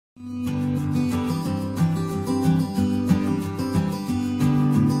Good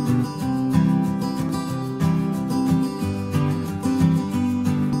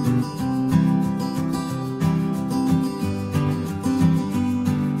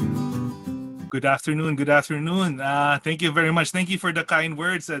afternoon. Good afternoon. Thank you very much. Thank you for the kind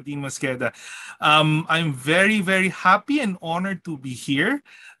words, Dean Mosqueda. I'm very, very happy and honored to be here,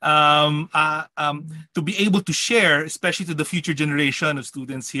 to be able to share, especially to the future generation of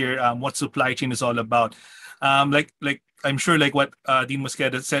students here, what supply chain is all about. Like I'm sure, like what Dean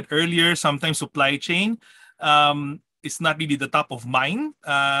Mosqueda said earlier, sometimes supply chain is not really the top of mind.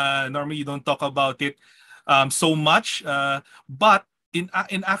 Normally, you don't talk about it so much, but in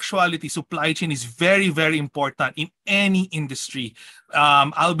actuality, supply chain is very, very important in any industry.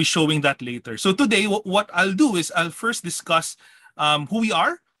 I'll be showing that later. So today, what I'll do is I'll first discuss who we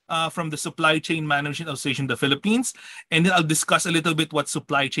are from the Supply Chain Management Association of the Philippines, and then I'll discuss a little bit what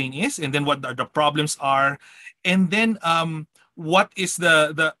supply chain is, and then what the problems are, and then what is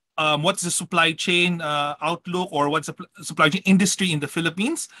what's the supply chain outlook, or what's the supply chain industry in the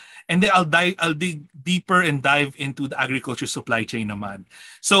Philippines, and then I'll dig deeper and dive into the agriculture supply chain naman.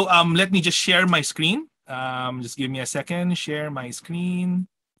 So let me just share my screen. Just give me a second. Share my screen.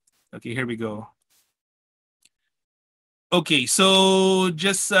 Okay, here we go. Okay, so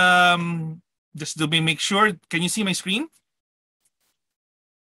just to make sure, can you see my screen?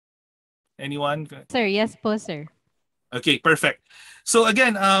 Anyone? Sir, yes po, sir. Okay, perfect. So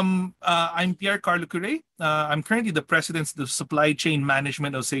again, I'm Pierre Carlo Curay. I'm currently the president of the Supply Chain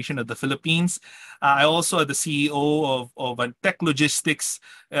Management Association of the Philippines. I also am the CEO of a tech logistics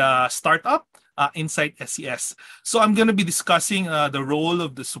startup inside SES. So I'm going to be discussing the role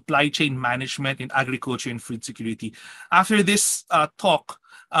of the supply chain management in agriculture and food security. After this talk,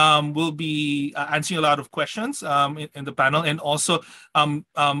 we'll be answering a lot of questions in the panel. And also,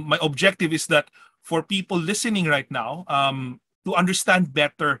 my objective is that for people listening right now, to understand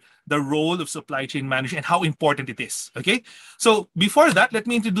better the role of supply chain management and how important it is. Okay, so before that, let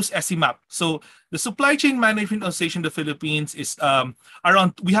me introduce SEMAP. So the Supply Chain Management Association of the Philippines is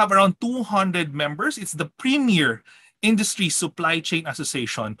we have around 200 members. It's the premier industry supply chain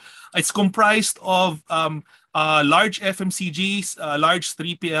association. It's comprised of large FMCGs, large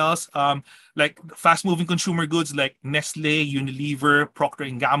 3PLs, like fast-moving consumer goods like Nestle, Unilever, Procter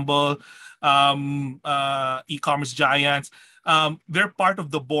 & Gamble, e-commerce giants. They're part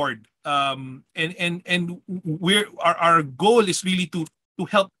of the board, and our goal is really to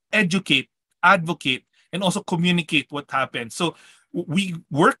help educate, advocate, and also communicate what happened. So we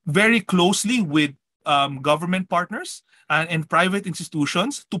work very closely with government partners and private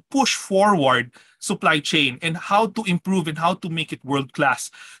institutions to push forward supply chain and how to improve and how to make it world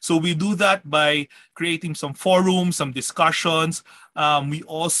class. So we do that by creating some forums, some discussions. We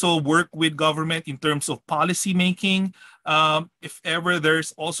also work with government in terms of policy making. If ever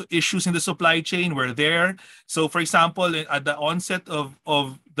there's also issues in the supply chain, we're there. So for example, at the onset of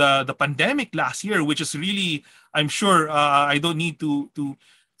the pandemic last year, which is really, I'm sure I don't need to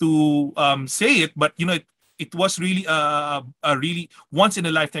say it, but you know, it was really a really once in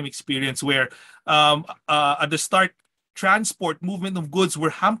a lifetime experience where at the start, transport, movement of goods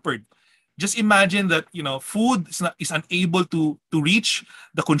were hampered. Just imagine that, you know, food is unable to reach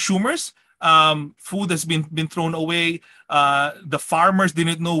the consumers. Food has been thrown away. The farmers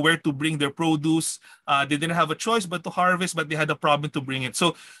didn't know where to bring their produce. They didn't have a choice but to harvest, but they had a problem to bring it.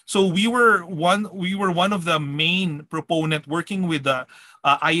 So we were one of the main proponent working with the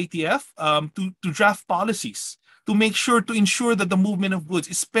IATF to draft policies to make sure to ensure that the movement of goods,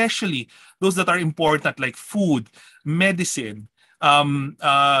 especially those that are important like food, medicine,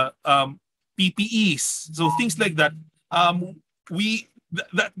 PPEs, so things like that.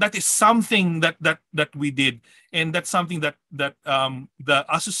 That is something that we did, and that's something that the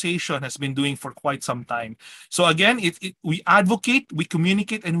association has been doing for quite some time. So again, we advocate, we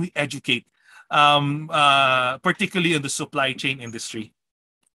communicate, and we educate, particularly in the supply chain industry.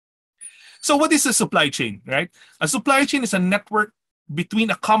 So what is a supply chain, right? A supply chain is a network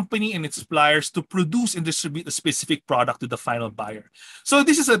between a company and its suppliers to produce and distribute a specific product to the final buyer. So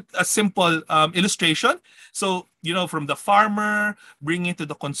this is a simple illustration. So, you know, from the farmer, bring it to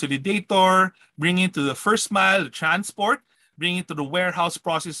the consolidator, bring it to the first mile, the transport, bring it to the warehouse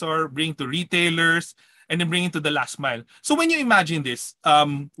processor, bring it to retailers, and then bring it to the last mile. So when you imagine this,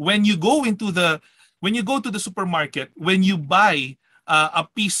 when you go to the supermarket, when you buy a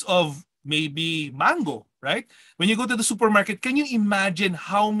piece of maybe mango, right? When you go to the supermarket, can you imagine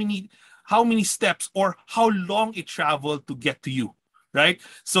how many steps or how long it traveled to get to you, right?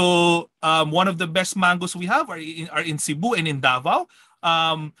 So one of the best mangoes we have are in Cebu and in Davao.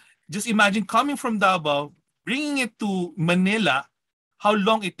 um, just imagine coming from Davao, bringing it to Manila, how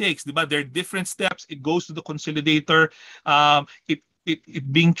long it takes, diba? There are different steps. It goes to the consolidator. It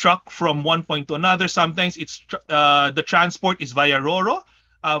being trucked from one point to another. Sometimes the transport is via Roro,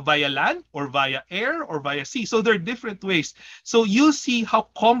 via land, or via air, or via sea. So there are different ways. So you see how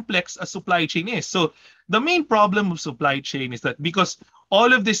complex a supply chain is. So the main problem of supply chain is that because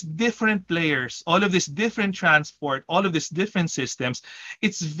all of these different players, all of this different transport, all of these different systems,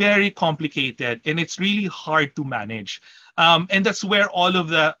 it's very complicated and it's really hard to manage. And that's where all of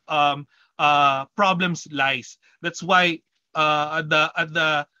the problems lies. That's why at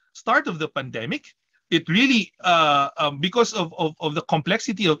the start of the pandemic, it really because of the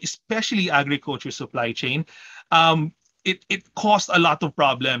complexity of especially agriculture supply chain, it caused a lot of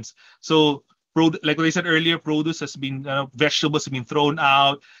problems. So like what I said earlier, produce has been vegetables have been thrown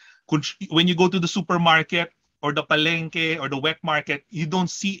out. When you go to the supermarket or the palengke or the wet market, you don't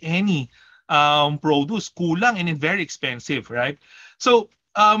see any produce. Kulang and it's very expensive, right? So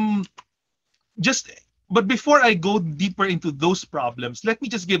just but before I go deeper into those problems, let me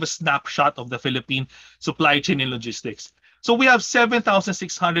just give a snapshot of the Philippine supply chain and logistics. So we have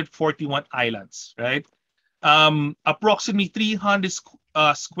 7,641 islands, right? Approximately 300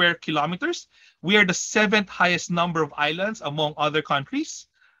 square kilometers. We are the seventh highest number of islands among other countries.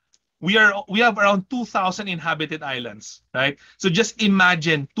 We have around 2,000 inhabited islands, right? So just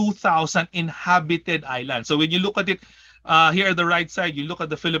imagine 2,000 inhabited islands. So when you look at it here at the right side, you look at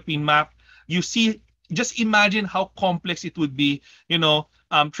the Philippine map, you see, just imagine how complex it would be,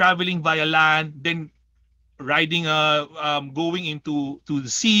 traveling via land, then riding going into the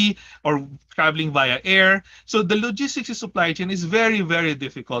sea, or traveling via air. So the logistics and supply chain is very, very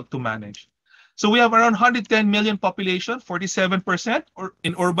difficult to manage. So we have around 110 million population, 47% or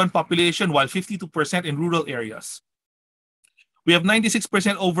in urban population, while 52% in rural areas. We have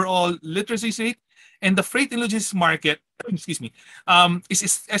 96% overall literacy rate, and the freight and logistics market, excuse me,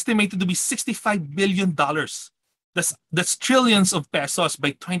 is estimated to be $65 billion. That's trillions of pesos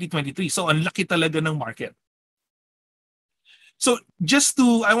by 2023. So ang laki talaga ng market. So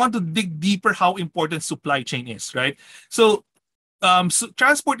I want to dig deeper how important supply chain is, right? So,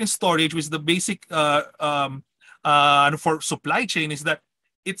 transport and storage, which is the basic for supply chain, is that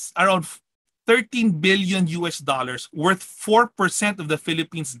it's around 13 billion US dollars, worth 4% of the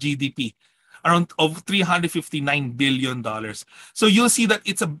Philippines GDP, around of 359 billion dollars. So you'll see that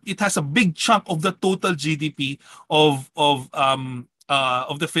it has a big chunk of the total GDP of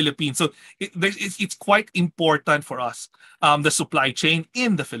the Philippines. So it's quite important for us, the supply chain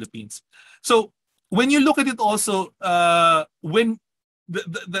in the Philippines. So when you look at it also, when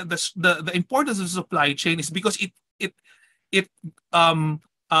the importance of the supply chain is because it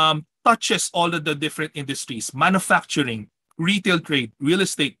touches all of the different industries: manufacturing, retail trade, real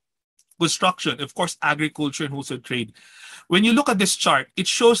estate, construction, of course, agriculture and wholesale trade. When you look at this chart, it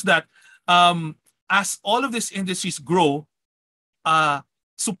shows that as all of these industries grow,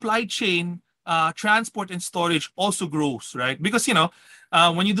 supply chain, transport and storage also grows, right? Because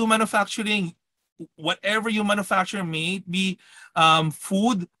when you do manufacturing, whatever you manufacture, may it be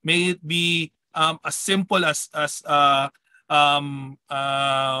food, may it be as simple as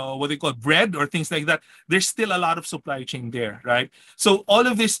what they call bread or things like that, there's still a lot of supply chain there, right? So all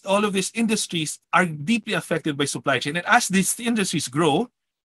of these industries are deeply affected by supply chain, and as these industries grow,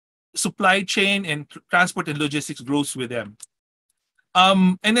 supply chain and transport and logistics grows with them.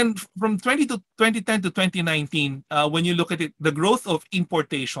 And then from 2010 to 2019, when you look at it, the growth of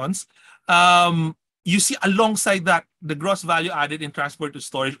importations, you see alongside that, the gross value added in transport to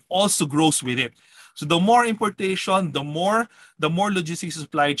storage also grows with it. So the more importation, the more logistics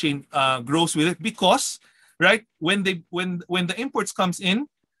supply chain grows with it, because right when the imports comes in,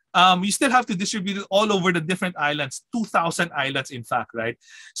 you still have to distribute it all over the different islands, 2,000 islands in fact, right?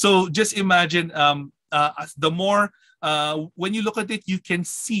 So just imagine the more when you look at it, you can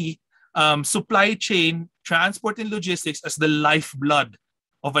see supply chain, transport and logistics as the lifeblood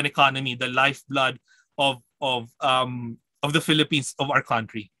of an economy, the lifeblood of the Philippines, of our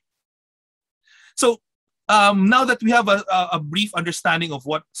country. So now that we have a brief understanding of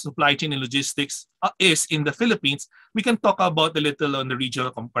what supply chain and logistics is in the Philippines, we can talk about a little on the regional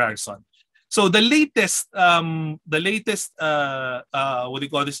comparison. So the latest what do you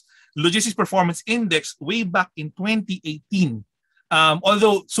call this, logistics performance index, way back in 2018.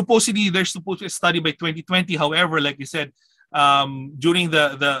 Although supposedly there's supposed to be a study by 2020. However, like you said, during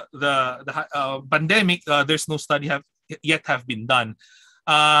the pandemic, there's no study have been done.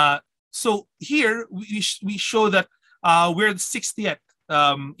 So here we show that we're the 60th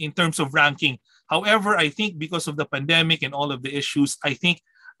in terms of ranking. However, I think because of the pandemic and all of the issues, I think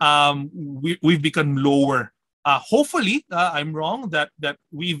we've become lower. Hopefully, I'm wrong that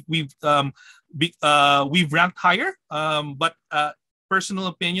we've ranked higher. But personal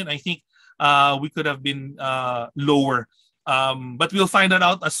opinion, I think we could have been lower. But we'll find that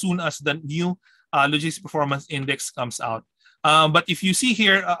out as soon as the new Logistics Performance Index comes out. But if you see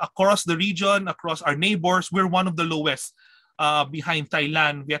here, across the region, across our neighbors, we're one of the lowest, behind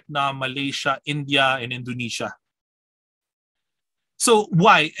Thailand, Vietnam, Malaysia, India, and Indonesia. So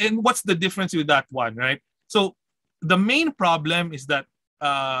why? And what's the difference with that one, right? So the main problem is that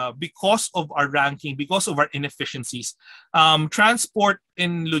because of our ranking, because of our inefficiencies, transport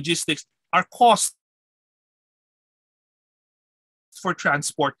and logistics, our cost for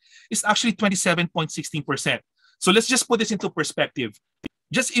transport is actually 27.16%. So let's just put this into perspective.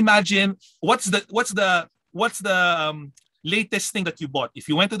 Just imagine what's the latest thing that you bought. If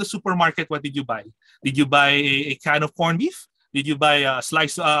you went to the supermarket, what did you buy? Did you buy a can of corned beef? Did you buy a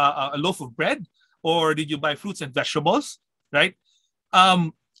slice, a loaf of bread, or did you buy fruits and vegetables? Right?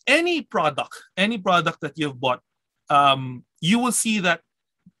 Any product that you've bought, you will see that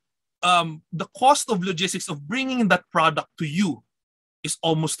the cost of logistics of bringing that product to you is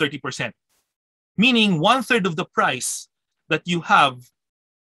almost 30%. Meaning 1/3 of the price that you have,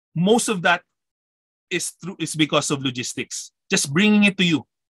 most of that is because of logistics. Just bringing it to you.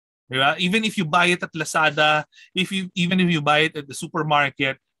 Right? Even if you buy it at Lazada, even if you buy it at the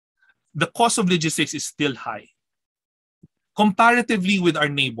supermarket, the cost of logistics is still high. Comparatively with our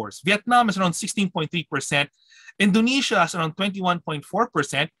neighbors, Vietnam is around 16.3%, Indonesia is around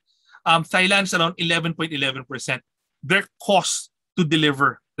 21.4%, Thailand is around 11.11%. Their cost to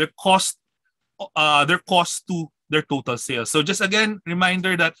deliver, their cost to their total sales. So just again,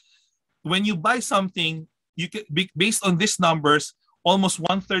 reminder that when you buy something, you can, based on these numbers, almost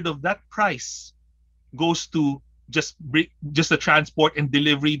 1/3 of that price goes to just the transport and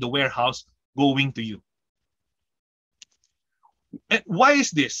delivery, the warehouse going to you. And why is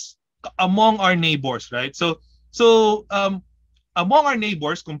this among our neighbors, right? So among our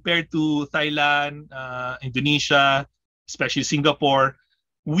neighbors, compared to Thailand, Indonesia, especially Singapore,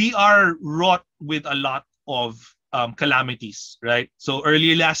 we are wrought with a lot of calamities, right? So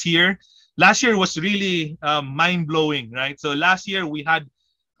earlier last year was really mind-blowing, right? So last year we had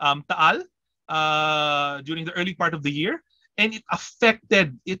Taal during the early part of the year, and it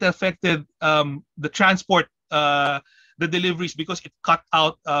affected the transport, the deliveries, because it cut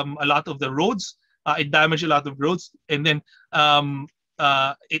out a lot of the roads, it damaged a lot of roads, and then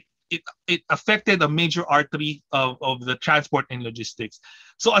it affected a major artery of the transport and logistics.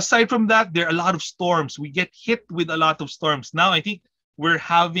 So aside from that, there are a lot of storms. We get hit with a lot of storms. Now I think we're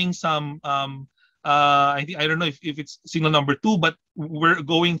having some, I don't know if it's signal number 2, but we're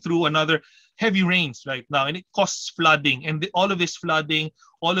going through another heavy rains right now, and it causes flooding. And all of this flooding,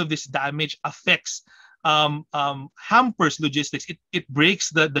 all of this damage affects, hampers logistics. It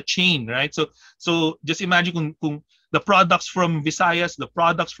breaks the chain, right? So just imagine kung the products from Visayas, the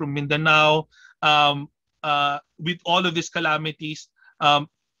products from Mindanao, with all of these calamities,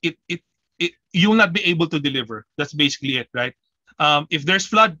 you'll not be able to deliver. That's basically it, right? If there's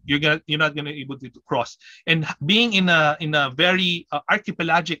flood, you're not gonna be able to cross. And being in a very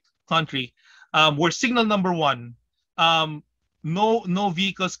archipelagic country, where signal number 1, no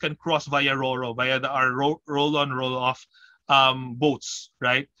vehicles can cross via RoRo, via our roll-on, roll-off boats,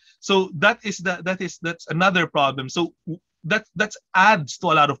 right? So that's another problem. So that adds to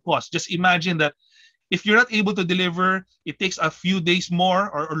a lot of cost. Just imagine that if you're not able to deliver, it takes a few days more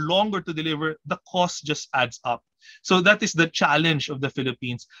or longer to deliver, the cost just adds up. So that is the challenge of the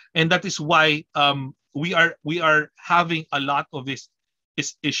Philippines, and that is why we are having a lot of these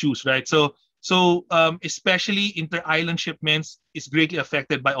issues, right? So especially inter-island shipments is greatly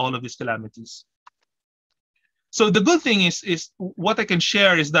affected by all of these calamities. So the good thing is what I can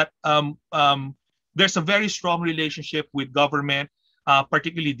share is that there's a very strong relationship with government,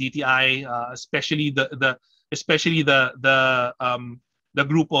 particularly DTI, especially the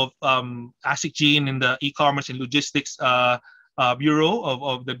group of ASIC-GENE and the e-commerce and logistics bureau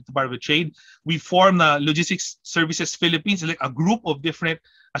of the Department of Trade. We formed Logistics Services Philippines, like a group of different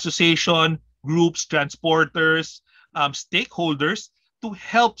association groups, transporters, stakeholders, to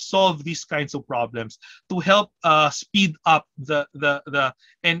help solve these kinds of problems, to help speed up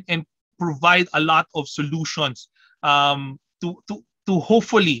and provide a lot of solutions to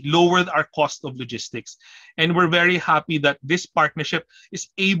hopefully lower our cost of logistics. And we're very happy that this partnership is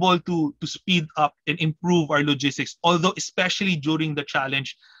able to speed up and improve our logistics, although especially during the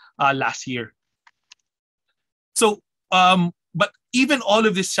challenge last year. So, but even all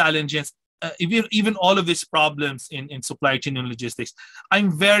of these challenges even all of these problems in supply chain and logistics,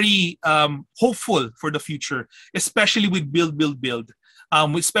 I'm very hopeful for the future, especially with build,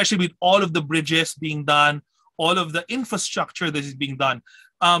 especially with all of the bridges being done, all of the infrastructure that is being done.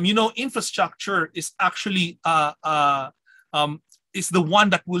 Infrastructure is actually is the one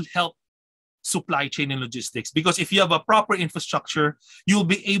that will help supply chain and logistics, because if you have a proper infrastructure, you'll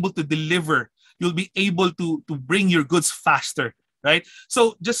be able to deliver, you'll be able to bring your goods faster, right?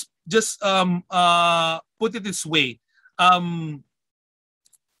 So just put it this way.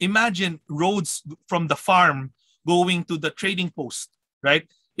 Imagine roads from the farm going to the trading post, right?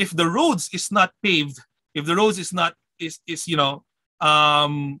 If the roads is not paved, if the roads is not is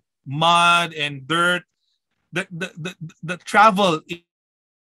mud and dirt, the travel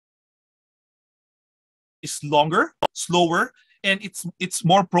is longer, slower, and it's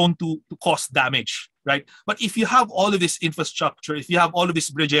more prone to cause damage, right? But if you have all of this infrastructure, if you have all of these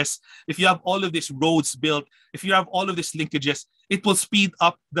bridges, if you have all of these roads built, if you have all of these linkages, it will speed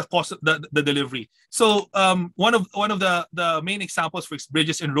up the cost of the delivery. So one of the main examples for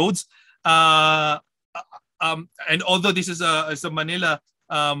bridges and roads, and although this is a Manila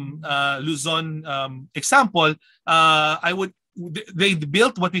Luzon example, they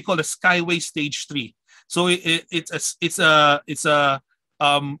built what we call a Skyway Stage 3. So it's a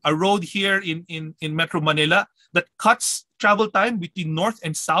road here in Metro Manila that cuts travel time between north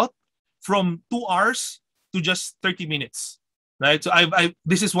and south from 2 hours to just 30 minutes, right? So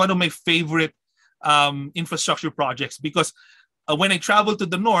this is one of my favorite infrastructure projects, because when I travel to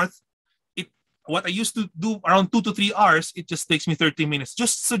the north, what I used to do around 2 to 3 hours, it just takes me 30 minutes.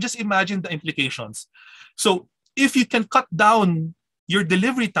 Just imagine the implications. So if you can cut down your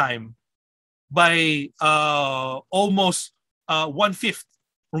delivery time by almost 1/5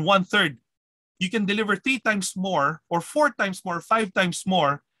 or 1/3, you can deliver 3 times more or 4 times more, 5 times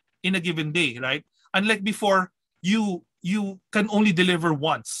more in a given day, right? Unlike before, you can only deliver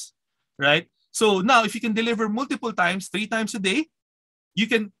once, right? So now if you can deliver multiple times, 3 times a day, you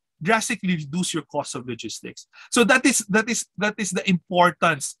can drastically reduce your cost of logistics. So that is the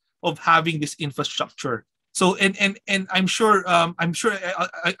importance of having this infrastructure. So and I'm sure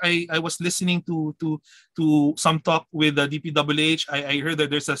I was listening to some talk with the DPWH. I heard that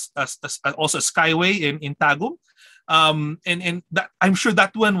there's also a Skyway in Tagum, and that I'm sure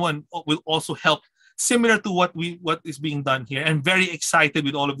that one will also help, similar to what is being done here. I'm very excited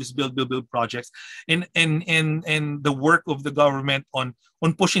with all of these build projects and the work of the government on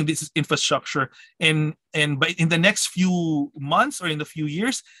pushing this infrastructure. And by in the next few months or in the few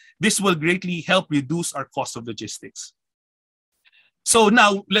years, this will greatly help reduce our cost of logistics. So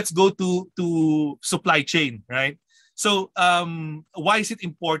now let's go to supply chain, right? So why is it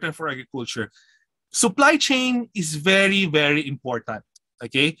important for agriculture? Supply chain is very, very important.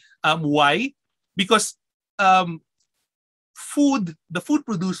 Okay, why? Because the food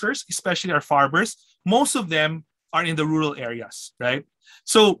producers, especially our farmers, most of them are in the rural areas, right?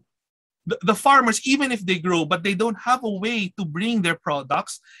 So the farmers, even if they grow, but they don't have a way to bring their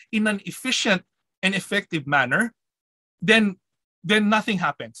products in an efficient and effective manner, then nothing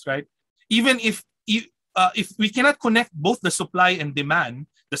happens, right? Even if we cannot connect both the supply and demand,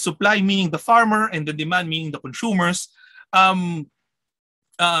 the supply meaning the farmer and the demand meaning the consumers,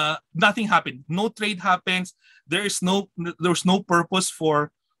 nothing happened. No trade happens. There's no purpose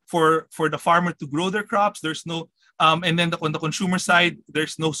for the farmer to grow their crops. There's no and then on the consumer side,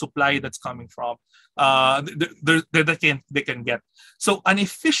 there's no supply that's coming from they can get. So an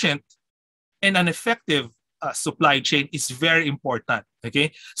efficient and an effective supply chain is very important.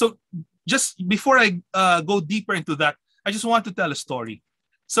 Okay, so just before I go deeper into that, I just want to tell a story.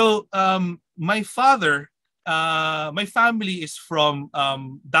 So my father. My family is from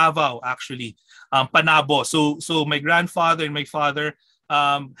Davao, actually, Panabo. So my grandfather and my father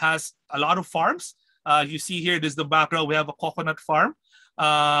has a lot of farms. You see here, this is the background. We have a coconut farm.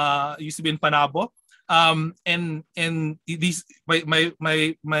 Used to be in Panabo. And these my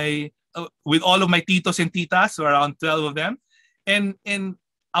with all of my titos and titas, so around 12 of them, and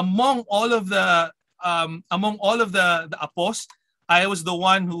among all of the apos, I was the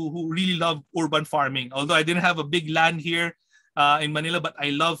one who really loved urban farming. Although I didn't have a big land here in Manila, but I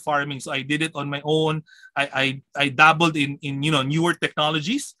love farming, so I did it on my own. I dabbled in newer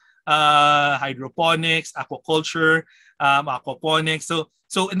technologies, hydroponics, aquaculture, aquaponics.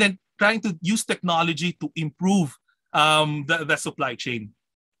 So and then trying to use technology to improve the supply chain,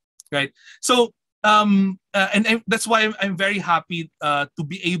 right? So and that's why I'm very happy to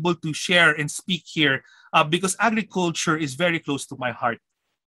be able to share and speak here, because agriculture is very close to my heart.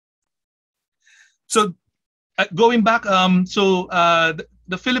 So going back,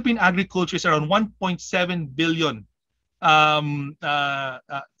 the Philippine agriculture is around 1.7 billion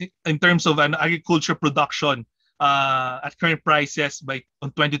in terms of an agriculture production at current prices by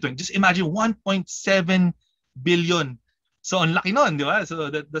on 2020. Just imagine 1.7 billion. So ang laki nun, di ba? So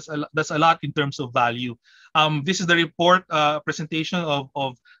that's a lot in terms of value. This is the report presentation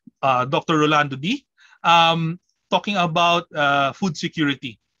of Dr. Rolando D. Talking about food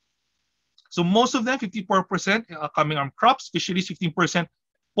security. So most of them, 54% coming from crops, fisheries 15%,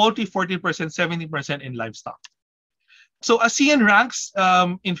 poultry 14%, 17% in livestock. So ASEAN ranks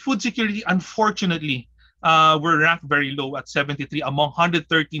in food security, unfortunately, we're ranked very low at 73 among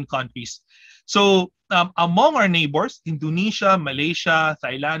 113 countries. So among our neighbors, Indonesia, Malaysia,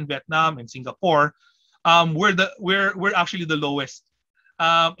 Thailand, Vietnam, and Singapore, we're actually the lowest.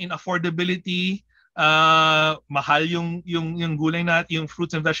 In affordability, mahal yung gulay natin, yung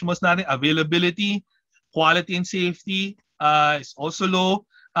fruits and vegetables natin, availability, quality and safety is also low.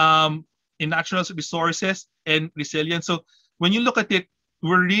 In natural resources and resilience. So when you look at it,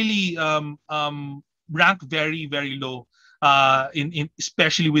 we're really ranked very, very low,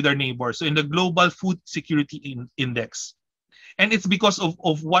 especially with our neighbors. So in the Global Food Security Index. And it's because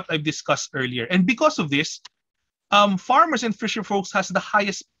of what I've discussed earlier. And because of this, farmers and fisher folks has the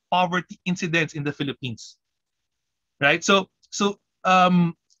highest poverty incidence in the Philippines. Right? So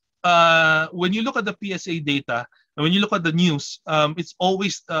when you look at the PSA data, and when you look at the news, it's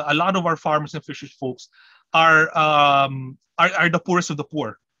always a lot of our farmers and fisher folks are the poorest of the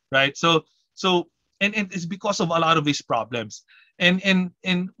poor, right? So and it's because of a lot of these problems. And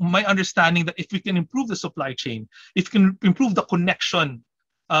my understanding that if we can improve the supply chain, if we can improve the connection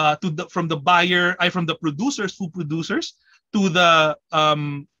from the producers, food producers, to the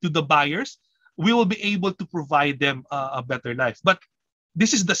buyers, we will be able to provide them a better life. But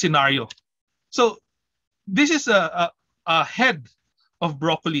this is the scenario. So this is a head of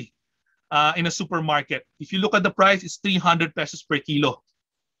broccoli in a supermarket. If you look at the price, it's 300 pesos per kilo,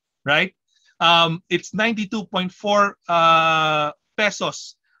 right? It's 92.4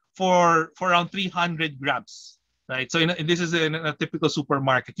 pesos for around 300 grams, right? So this is in a typical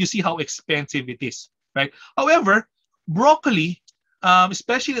supermarket. You see how expensive it is, right? However, broccoli,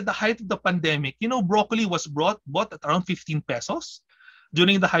 especially at the height of the pandemic, broccoli was bought at around 15 pesos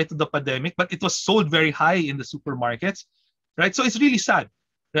during the height of the pandemic, but it was sold very high in the supermarkets, right? So it's really sad.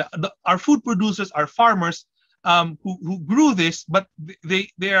 Our food producers, our farmers who grew this, but they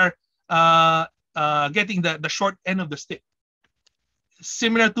are getting the short end of the stick.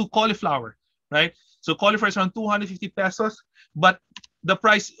 Similar to cauliflower, right? So cauliflower is around 250 pesos, but the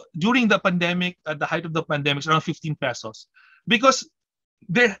price during the pandemic, at the height of the pandemic, is around 15 pesos. Because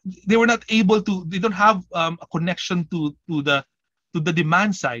they were not able to, they don't have a connection to the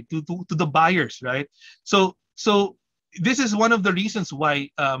demand side, to the buyers, right? So this is one of the reasons why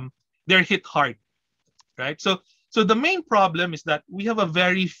they're hit hard, right? So the main problem is that we have a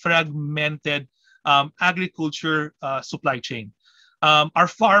very fragmented agriculture supply chain. Our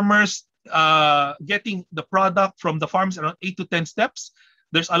farmers getting the product from the farms around 8 to 10 steps.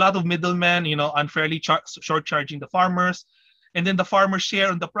 There's a lot of middlemen, unfairly short charging the farmers. And then the farmers share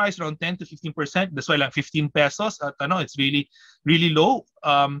on the price around 10 to 15%. That's why like 15 pesos. It's really, really low.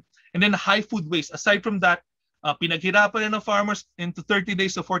 And then high food waste. Aside from that, pinaghirapan ng farmers into 30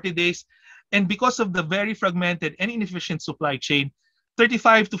 days to 40 days. And because of the very fragmented and inefficient supply chain,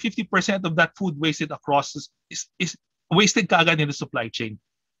 35 to 50% of that food wasted across is wasted kaagad in the supply chain.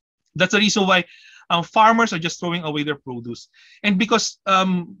 That's the reason why farmers are just throwing away their produce. And because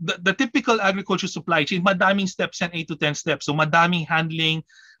the typical agriculture supply chain, madaming steps and 8 to 10 steps. So madaming handling,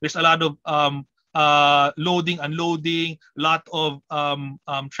 there's a lot of loading, unloading, a lot of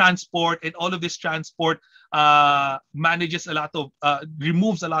transport, and all of this transport manages a lot of,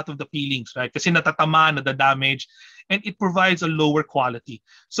 removes a lot of the peelings, right? Kasi natatama, nadadamage, and it provides a lower quality.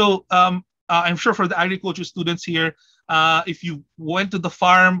 So I'm sure for the agriculture students here, if you went to the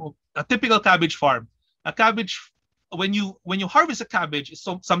farm, a typical cabbage farm, a cabbage, when you harvest a cabbage,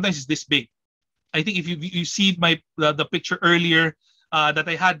 sometimes it's this big. I think if you see the picture earlier that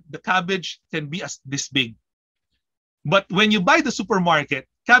I had, the cabbage can be as this big. But when you buy the supermarket,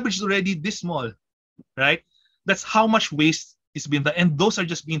 cabbage is already this small, right? That's how much waste is being done, and those are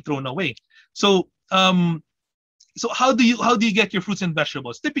just being thrown away. So how do you get your fruits and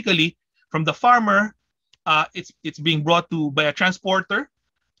vegetables? Typically, from the farmer, it's being brought by a transporter,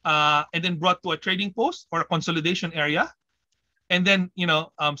 and then brought to a trading post or a consolidation area, and then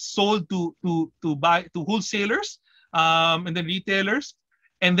sold to wholesalers, and then retailers,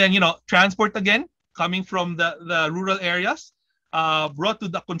 and then transport again coming from the rural areas, brought to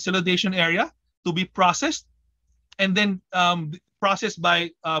the consolidation area to be processed, and then processed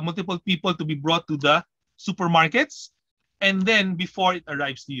by multiple people to be brought to the supermarkets, and then before it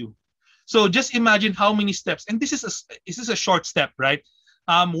arrives to you. So just imagine how many steps, and this is a short step, right?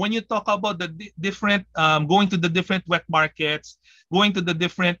 When you talk about the different going to the different wet markets, going to the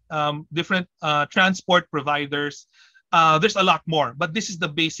different transport providers, there's a lot more. But this is the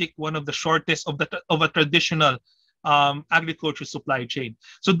basic, one of the shortest of a traditional agriculture supply chain.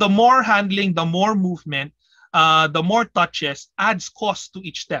 So the more handling, the more movement, the more touches adds cost to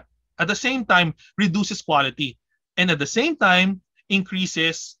each step. At the same time, reduces quality, and at the same time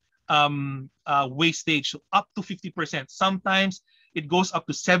increases wastage up to 50%. Sometimes it goes up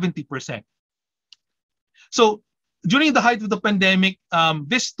to 70%. So during the height of the pandemic,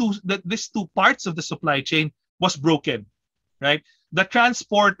 these two parts of the supply chain was broken, right? The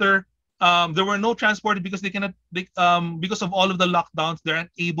transporter, there were no transporters because because of all of the lockdowns, they're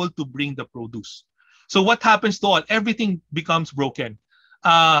unable to bring the produce. So what happens to all? Everything becomes broken.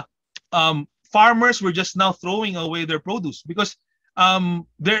 Farmers were just now throwing away their produce because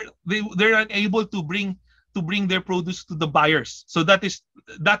they're unable to bring their produce to the buyers. So that's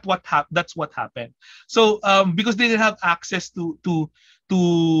what happened. So because they didn't have access to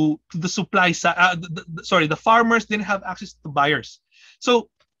the supply side, the farmers didn't have access to buyers. So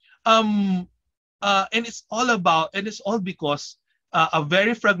and it's all because a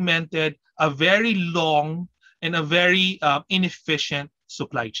very fragmented, a very long, and a very inefficient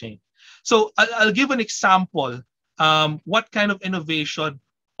supply chain. So I'll give an example. What kind of innovation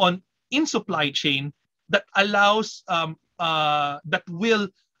in supply chain that allows that will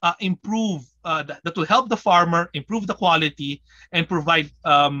improve, that will help the farmer improve the quality and provide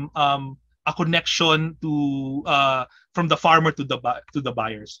a connection to from the farmer to the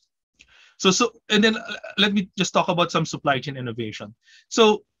buyers. So and then let me just talk about some supply chain innovation.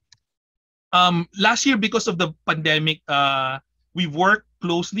 So last year, because of the pandemic, we worked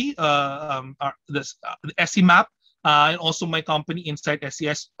closely the SCMAP and also my company Inside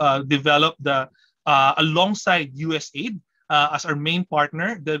SCS developed alongside USAID as our main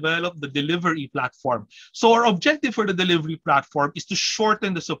partner, developed the delivery platform. So our objective for the delivery platform is to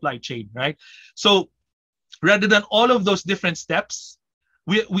shorten the supply chain, right? So rather than all of those different steps,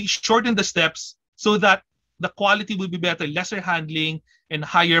 we shorten the steps so that the quality will be better, lesser handling, and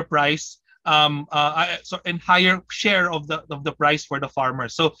higher price, and higher share of the price for the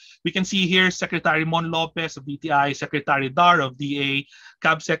farmers. So we can see here Secretary Mon Lopez of DTI, Secretary Dar of DA,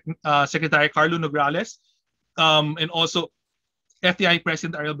 CABSEC Secretary Carlo Nograles, and also FTI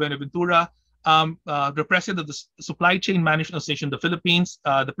President Ariel Buenaventura, the President of the Supply Chain Management Association of the Philippines,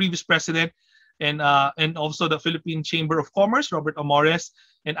 the previous President, and also the Philippine Chamber of Commerce, Robert Amores,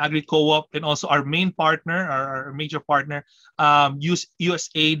 and Agri Co-op, and also our main partner, our major partner,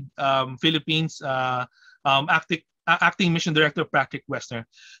 USAID Philippines, acting mission director Patrick Westner.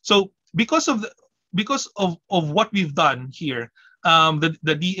 So because of what we've done here,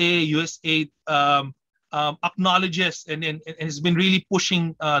 the DA, USAID acknowledges and has been really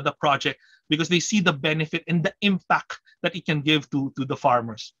pushing the project because they see the benefit and the impact that it can give to the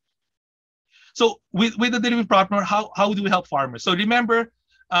farmers. So with the delivery partner, how do we help farmers? So remember,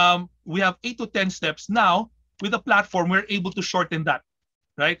 we have 8 to 10 steps. Now, with the platform, we're able to shorten that,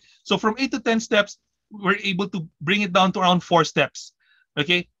 right? So from 8 to 10 steps, we're able to bring it down to around 4 steps.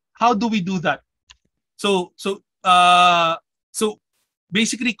 Okay, how do we do that? So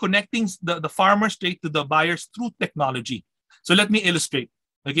basically connecting the farmer straight to the buyers through technology. So let me illustrate.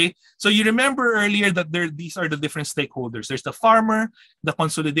 Okay, so you remember earlier that these are the different stakeholders. There's the farmer, the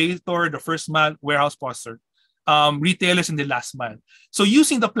consolidator, the first mile, warehouse processor, retailers, and the last mile. So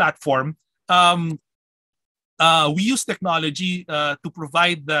using the platform, we use technology to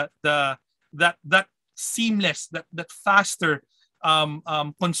provide that seamless, that faster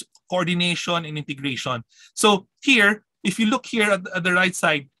coordination and integration. So here, if you look here at the right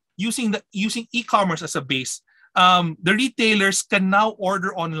side, using e-commerce as a base, the retailers can now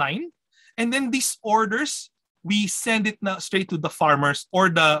order online, and then these orders we send it now straight to the farmers or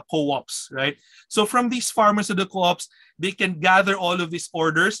the co-ops, right? So from these farmers to the co-ops, they can gather all of these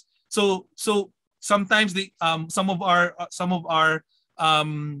orders. So sometimes some of our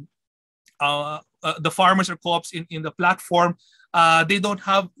the farmers or co-ops in the platform, they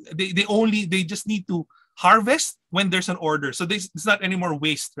just need to harvest when there's an order. So it's not anymore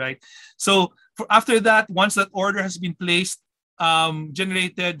waste, right? So after that, once that order has been placed,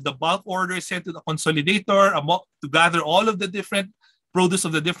 generated, the bulk order is sent to the consolidator to gather all of the different produce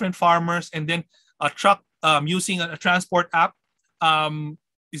of the different farmers, and then a truck using a transport app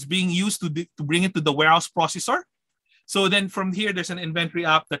is being used to bring it to the warehouse processor. So then from here, there's an inventory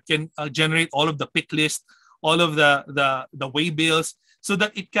app that can generate all of the pick list, all of the way bills, so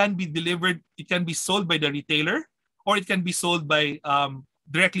that it can be delivered, it can be sold by the retailer, or it can be sold by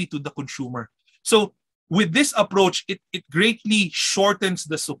directly to the consumer. So with this approach, it greatly shortens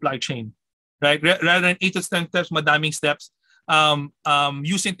the supply chain, right? Rather than 8 to 10 steps, madaming steps,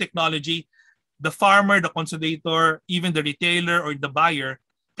 using technology, the farmer, the consolidator, even the retailer or the buyer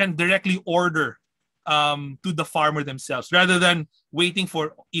can directly order to the farmer themselves rather than waiting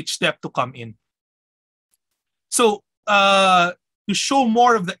for each step to come in. So to show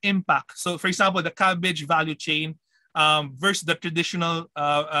more of the impact, so for example, the cabbage value chain versus the traditional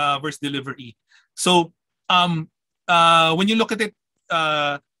versus delivery. So when you look at it,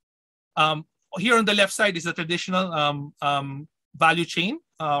 here on the left side is the traditional value chain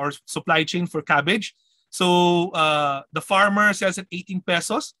or supply chain for cabbage. So the farmer sells at 18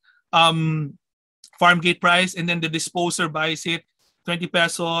 pesos, farm gate price, and then the disposer buys it 20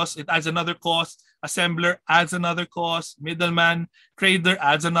 pesos. It adds another cost. Assembler adds another cost. Middleman, trader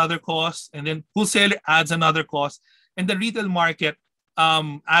adds another cost, and then wholesaler adds another cost. And the retail market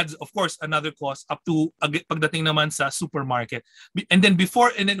adds, of course, another cost up to pagdating naman sa supermarket. And then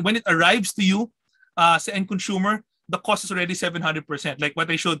when it arrives to you, sa end consumer, the cost is already 700%. Like what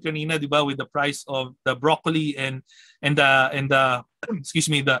I showed kanina, di ba, with the price of the broccoli and the excuse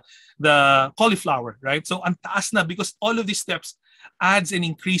me, the cauliflower, right? So ang taas na because all of these steps adds and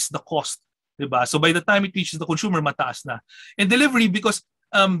increase the cost, di ba? So by the time it reaches the consumer, mataas na. And delivery, because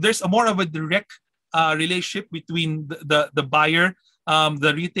there's more of a direct relationship between the buyer,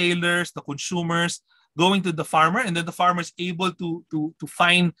 the retailers, the consumers going to the farmer, and then the farmer is able to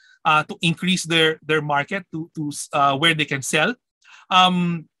find to increase their market to where they can sell.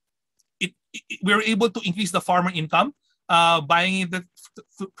 We're able to increase the farmer income, buying it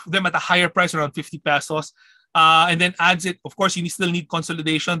them at a higher price, around 50 pesos, and then adds it. Of course, you still need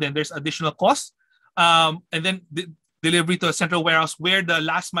consolidation. Then there's additional costs, and then delivery to a central warehouse where the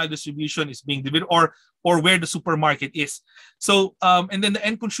last mile distribution is being delivered, or where the supermarket is. So and then the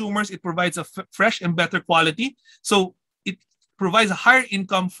end consumers, it provides a fresh and better quality. So it provides a higher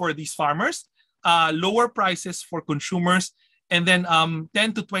income for these farmers, lower prices for consumers, and then 10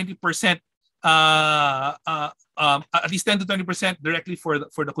 to 20%, at least 10 to 20% directly for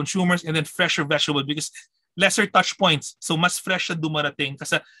the consumers, and then fresher vegetable because lesser touch points. So mas fresh siya dumarating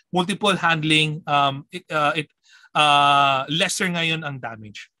kasi multiple handling, lesser ngayon ang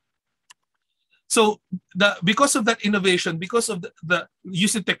damage. So because of that innovation, because of the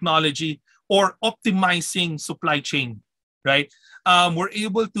using technology or optimizing supply chain, right? We're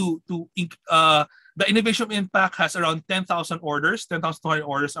able to the innovation impact has around 10,000 orders, 10,200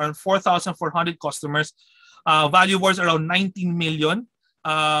 orders, around 4,400 customers. Value was around 19 million.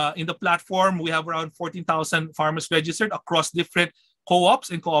 In the platform, we have around 14,000 farmers registered across different co-ops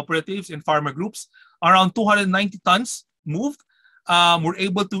and cooperatives and farmer groups. Around 290 tons moved. We're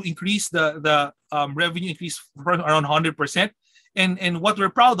able to increase the revenue increase from around 100%. And what we're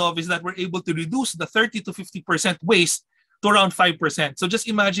proud of is that we're able to reduce the 30 to 50% waste to around 5%. So just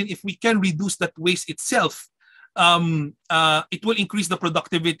imagine if we can reduce that waste itself, it will increase the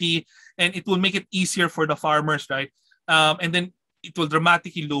productivity and it will make it easier for the farmers, right? And then it will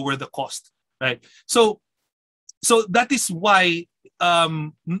dramatically lower the cost, right? So that is why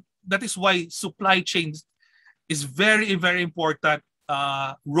supply chains is very, very important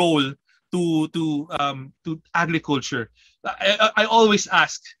role to agriculture. I always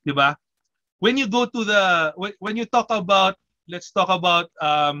ask, diba? When you go to when you talk about, let's talk about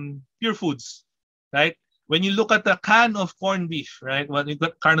pure foods, right? When you look at the can of corned beef, right? When you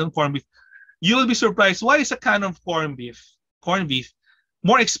got can of corned beef, you will be surprised. Why is a can of corned beef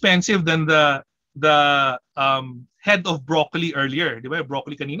more expensive than the head of broccoli earlier? Diba?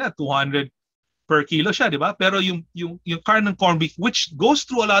 Broccoli kanina 200 per kilo siya, diba? Pero yung can of corned beef, which goes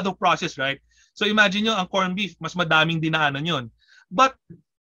through a lot of process, right? So imagine nyo, ang corned beef, mas madaming dinaanan yun. But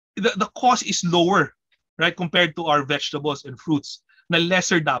the cost is lower, right, compared to our vegetables and fruits na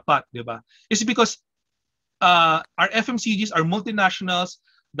lesser dapat, di ba? It's because our FMCGs are multinationals,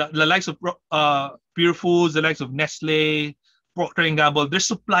 the likes of Pure Foods, the likes of Nestle, Procter & Gamble, their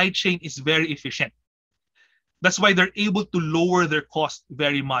supply chain is very efficient. That's why they're able to lower their cost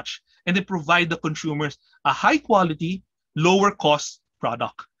very much, and they provide the consumers a high quality, lower cost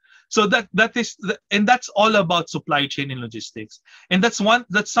product. So that's all about supply chain and logistics. And that's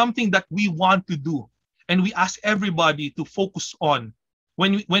something that we want to do, and we ask everybody to focus on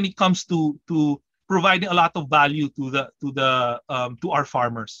when it comes to providing a lot of value to our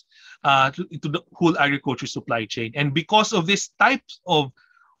farmers, to the whole agriculture supply chain. And because of this types of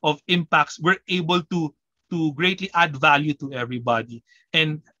impacts, we're able to to greatly add value to everybody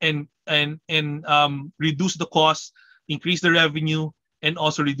and reduce the cost, increase the revenue, and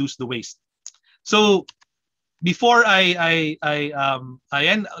also reduce the waste. So before I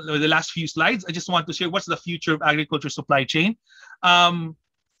end the last few slides, I just want to share what's the future of agriculture supply chain.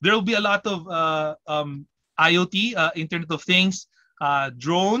 There will be a lot of IoT, Internet of Things,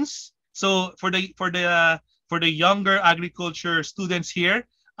 drones. So for the younger agriculture students here,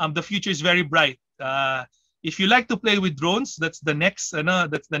 the future is very bright. If you like to play with drones, that's the next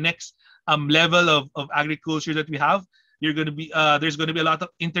level of agriculture that we have. You're going to be there's going to be a lot of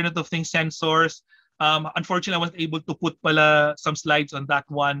Internet of Things sensors. Unfortunately, I wasn't able to put some slides on that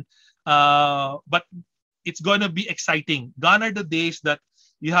one, but it's going to be exciting. Gone are the days that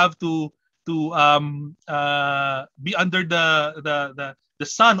you have to be under the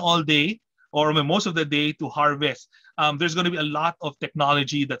sun all day or most of the day to harvest. There's going to be a lot of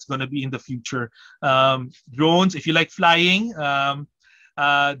technology that's going to be in the future. Drones, if you like flying,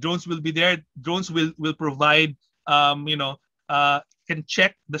 drones will be there. Drones will provide, can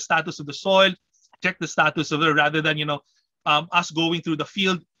check the status of the soil, check the status of it, rather than us going through the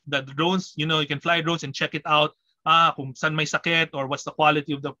field. The drones, you can fly drones and check it out. Kung saan may sakit or what's the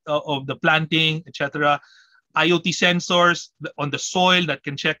quality of the planting, etc. IoT sensors on the soil that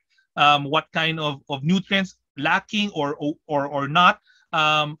can check what kind of nutrients lacking or not,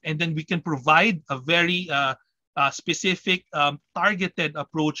 and then we can provide a very specific targeted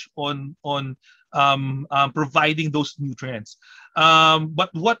approach on providing those nutrients.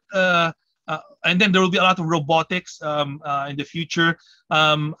 And then there will be a lot of robotics in the future.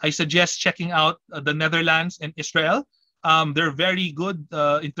 I suggest checking out the Netherlands and Israel. They're very good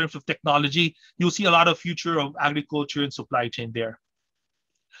in terms of technology. You'll see a lot of future of agriculture and supply chain there.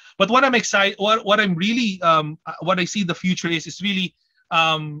 But what I'm excited, what I see the future is really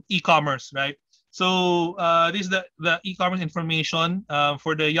e-commerce, right? So this is the e-commerce information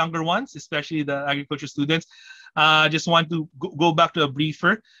for the younger ones, especially the agriculture students. Just want to go back to a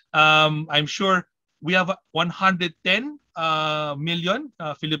briefer. I'm sure we have 110 million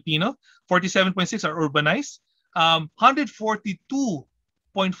Filipino, 47.6 are urbanized,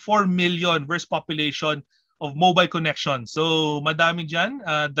 142.4 million versus population of mobile connection. So madami dyan,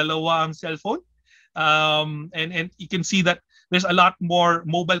 dalawa ang cellphone. And you can see that there's a lot more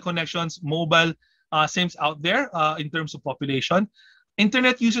mobile connections, mobile SIMs out there in terms of population.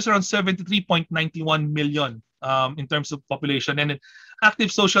 Internet users around 73.91 million in terms of population. And then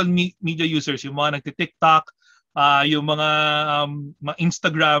active social media users, yung mga nagti-TikTok, yung mga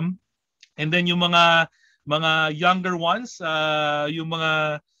Instagram, and then yung mga younger ones, yung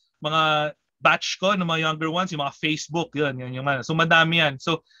mga batch ko ng mga younger ones, yung mga Facebook, yun yung mga. So madami yan.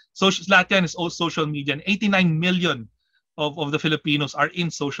 So lahat yan is all social media. And 89 million of the Filipinos are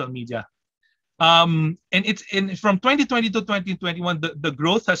in social media. And from 2020 to 2021, the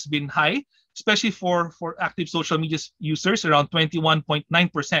growth has been high, especially for active social media users, around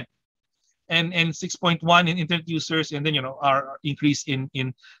 21.9%, and 6.1 in internet users, and then our increase in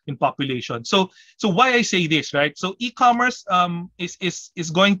population. So why I say this, right? So e-commerce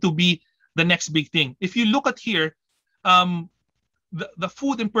is going to be the next big thing. If you look at here, the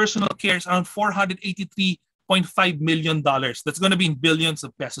food and personal care is around $483.5 million. That's going to be in billions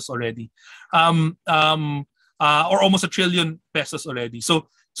of pesos already, or almost $1 trillion pesos already. So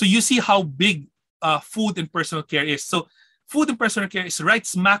you see how big food and personal care is. So food and personal care is right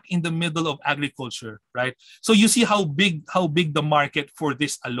smack in the middle of agriculture, right? So you see how big the market for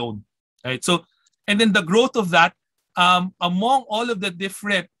this alone, right? So, and then the growth of that among all of the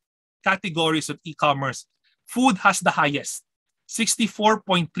different categories of e-commerce, food has the highest,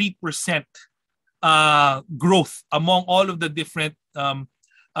 64.3% growth among all of the different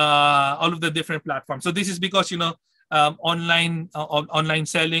platforms. So this is because online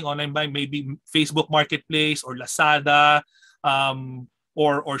selling, online buying, maybe Facebook Marketplace or Lazada, or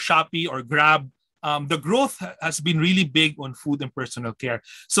Shopee or Grab. The growth has been really big on food and personal care.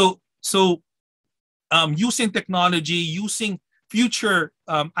 So using technology, using future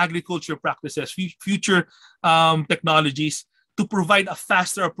agriculture practices, future technologies to provide a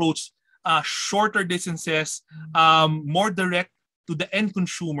faster approach, shorter distances, more direct to the end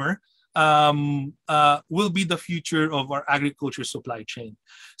consumer, will be the future of our agriculture supply chain.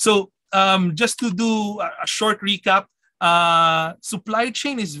 So just to do a short recap, supply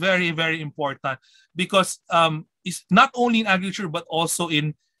chain is very, very important because it's not only in agriculture but also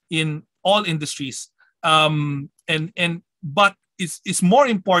in all industries. But it's more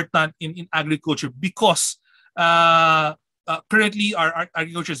important in agriculture because currently our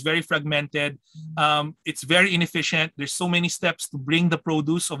agriculture is very fragmented. It's very inefficient. There's so many steps to bring the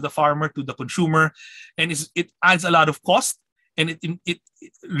produce of the farmer to the consumer, and it adds a lot of cost, and it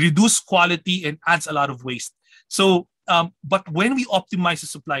reduces quality and adds a lot of waste. So, but when we optimize the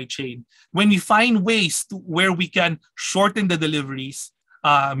supply chain, when we find ways to where we can shorten the deliveries,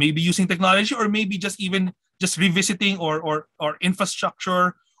 maybe using technology, or maybe just revisiting or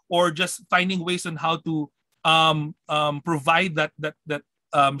infrastructure, or just finding ways on how to provide that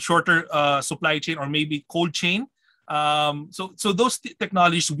shorter supply chain, or maybe cold chain. So those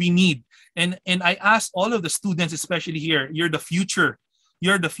technologies we need, and I ask all of the students, especially here, you're the future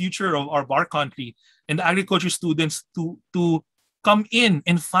of our country, and the agriculture students to come in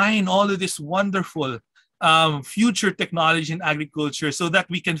and find all of this wonderful future technology in agriculture, so that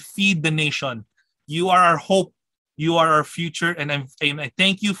we can feed the nation. You are our hope. You are our future, and I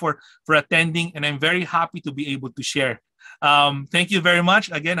thank you for attending, and I'm very happy to be able to share. Thank you very much.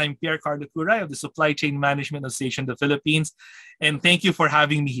 Again, I'm Pierre Carlo Curay of the Supply Chain Management Association of the Philippines, and thank you for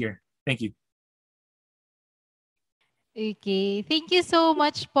having me here. Thank you. Okay. Thank you so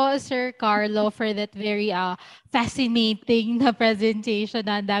much po, Sir Carlo, for that very fascinating na presentation.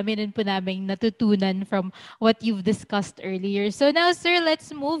 Ang dami rin po namin natutunan from what you've discussed earlier. So now, sir,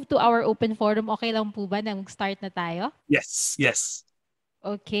 let's move to our open forum. Okay lang po ba na mag-start na tayo? Yes, yes.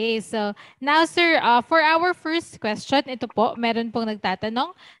 Okay, so now sir, for our first question, ito po, meron pong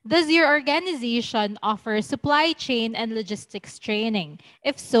nagtatanong, does your organization offer supply chain and logistics training?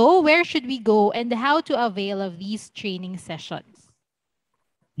 If so, where should we go and how to avail of these training sessions?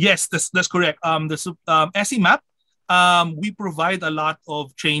 Yes, that's correct. The SEMAP, we provide a lot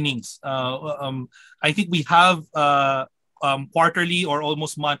of trainings. I think we have quarterly or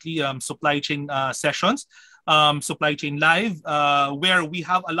almost monthly supply chain sessions. Supply Chain Live, where we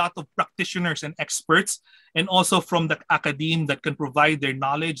have a lot of practitioners and experts, and also from the academe that can provide their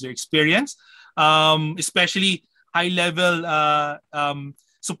knowledge, their experience, especially high-level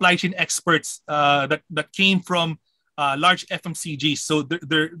supply chain experts that came from large FMCGs. So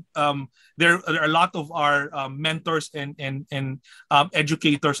there are a lot of our mentors and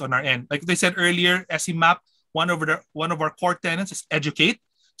educators on our end. Like they said earlier, SEMAP, one of our core tenets is educate.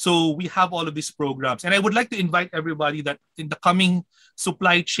 So we have all of these programs. And I would like to invite everybody that in the coming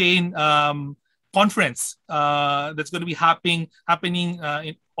supply chain conference that's going to be happening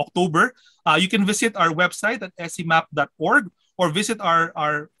in October, you can visit our website at semap.org, or visit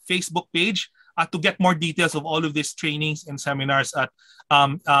our Facebook page to get more details of all of these trainings and seminars. At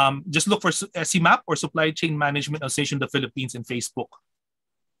just look for SEMAP, or Supply Chain Management Association of the Philippines, in Facebook.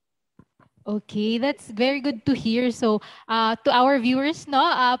 Okay, that's very good to hear. So, to our viewers,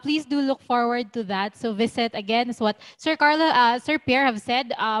 no, please do look forward to that. So, visit again is what Sir Carlo, Sir Pierre have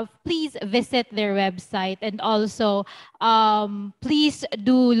said. Please visit their website, and also, please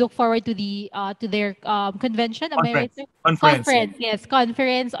do look forward to their convention. Am I right, sir? Conference, yes,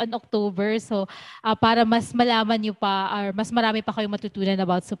 conference on October. So, para mas malaman nyo pa, or mas marami pa kayong matutunan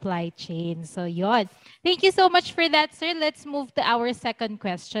about supply chain. So, yon. Thank you so much for that, sir. Let's move to our second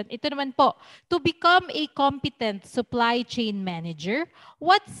question. Ito naman po, to become a competent supply chain manager,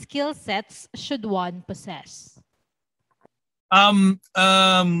 what skill sets should one possess?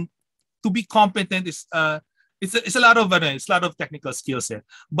 To be competent is it's a lot of technical skill set,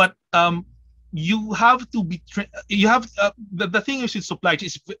 but you have to be the thing is with supply chain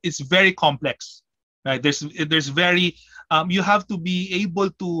is very complex, right? There's very you have to be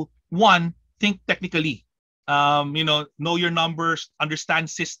able to, one, think technically, know your numbers, understand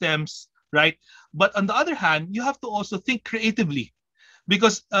systems, right? But on the other hand, you have to also think creatively,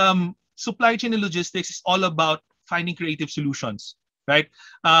 because supply chain and logistics is all about finding creative solutions, right?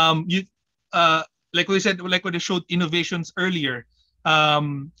 Like we said, like when I showed innovations earlier,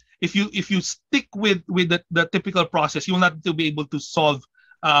 if you stick with the typical process, you will not be able to solve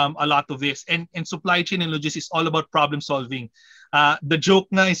a lot of this. And supply chain and logistics is all about problem solving. The joke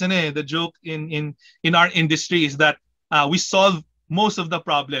in our industry is that we solve most of the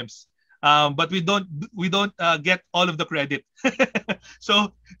problems, but we don't get all of the credit.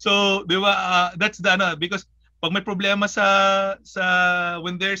 so that's the because pag may problema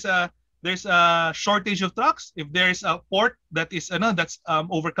when there's a shortage of trucks, if there's a port that is that's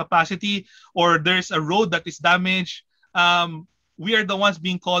over capacity, or there's a road that is damaged, we are the ones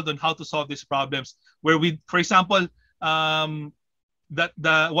being called on how to solve these problems. Where for example, that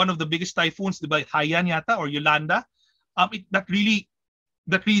one of the biggest typhoons, diba, Haiyan yata or Yolanda, that really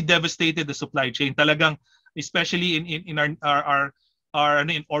devastated the supply chain. Talagang, especially in our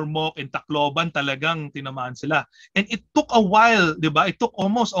in Ormoc, in Tacloban, talagang tinamaan sila. And it took a while, diba? It took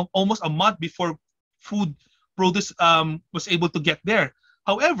almost a month before food produce was able to get there.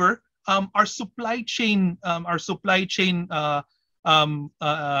 However, our supply chain, what do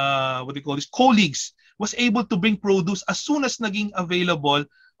you call this, colleagues was able to bring produce as soon as naging available.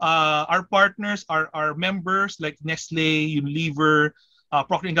 Our partners, our members like Nestle, Unilever,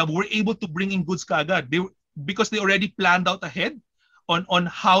 Procter and Gamble were able to bring in goods kaagad. Because they already planned out ahead on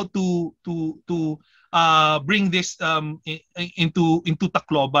how to bring this into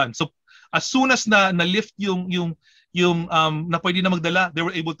Tacloban. So as soon as na lift yung na pwede na magdala, they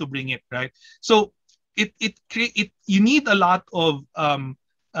were able to bring it, right? So it you need a lot of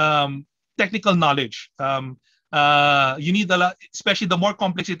technical knowledge. You need a lot, especially the more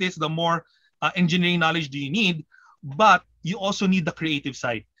complex it is, the more engineering knowledge do you need, but you also need the creative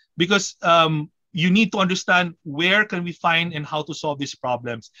side because you need to understand where can we find and how to solve these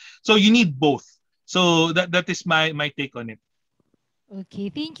problems. So you need both. So that is my take on it.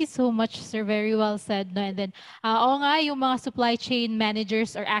 Okay, thank you so much, sir. Very well said. No? And then, oo nga, yung mga supply chain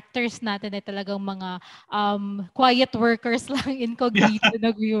managers or actors natin ay talagang mga quiet workers lang, Yeah, incognito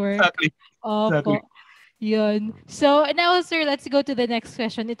nag-work. exactly. Exactly. Opo. Yun. So now, sir, let's go to the next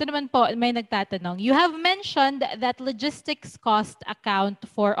question. Ito naman po, may nagtatanong. You have mentioned that logistics cost account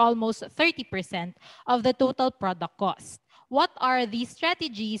for almost 30% of the total product cost. What are the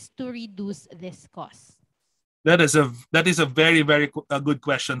strategies to reduce this cost? That is a very good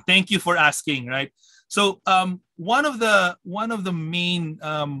question. Thank you for asking. Right. So one of the main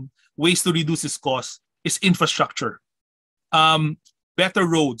ways to reduce this cost is infrastructure, better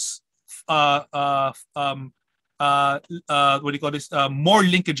roads, what do you call this? More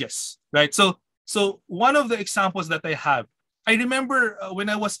linkages, right? So one of the examples that I have, I remember when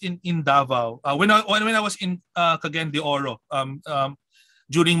I was in Davao, when I was in Cagayan de Oro,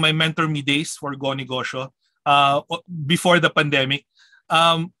 during my mentor me days for Go Negosyo, before the pandemic.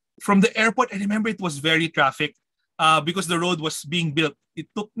 From the airport, I remember it was very traffic because the road was being built. It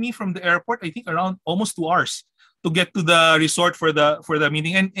took me from the airport, I think, around almost 2 hours to get to the resort for the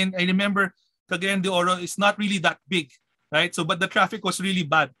meeting. And I remember Cagayan de Oro is not really that big, right? So, but the traffic was really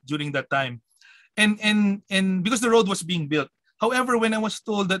bad during that time, and because the road was being built. However, when I was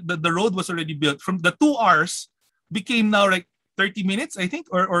told that the road was already built, from the 2 hours became now like 30 minutes, I think,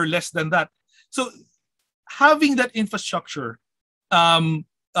 or less than that. So having that infrastructure,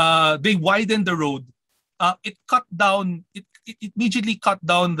 they widened the road. It cut down. It immediately cut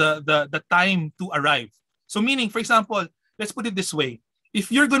down the time to arrive. So meaning, for example, let's put it this way: if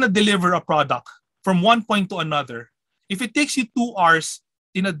you're gonna deliver a product from one point to another, if it takes you 2 hours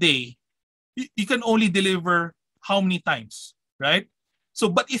in a day, you can only deliver how many times, right? So,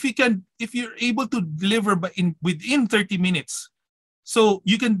 but if you're able to deliver within 30 minutes, so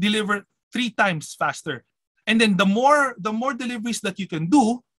you can deliver 3 times faster. And then the more deliveries that you can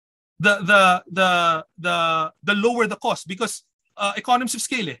do, the lower the cost because economies of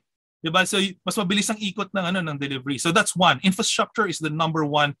scale. Diba? So mas mabilis ang ikot ng delivery. So that's one. Infrastructure is the number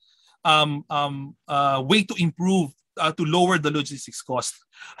one way to improve to lower the logistics cost.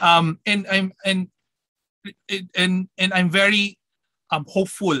 And I'm very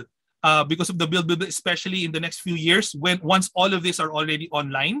hopeful because of the build, especially in the next few years once all of these are already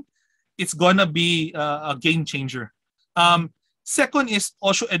online. It's gonna be a game changer. Second is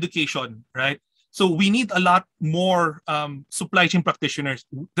also education, right? So we need a lot more supply chain practitioners.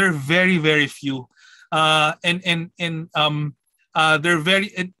 They're very few, and they're very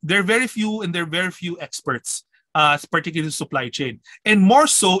few, and they're very few experts, particularly supply chain, and more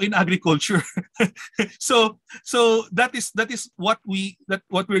so in agriculture. so that is what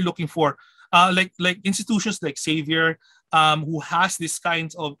we're looking for. Like institutions like Xavier, who has these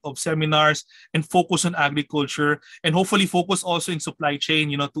kinds of seminars and focus on agriculture and hopefully focus also in supply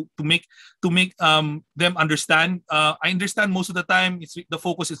chain, to make them understand. I understand most of the time the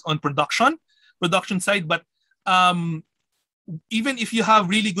focus is on production side, but even if you have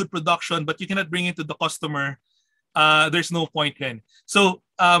really good production but you cannot bring it to the customer, there's no point then. So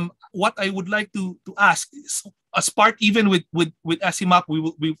what I would like to ask is, as part even with SIMAC,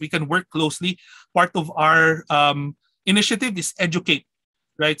 we can work closely. Part of our initiative is educate,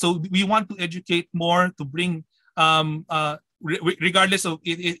 right? So we want to educate more to bring, regardless of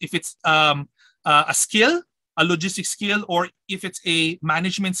if it's a skill, a logistics skill, or if it's a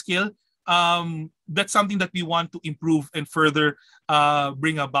management skill. That's something that we want to improve and further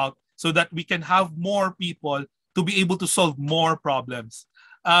bring about so that we can have more people to be able to solve more problems.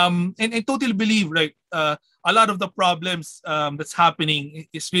 And I totally believe, right, a lot of the problems that's happening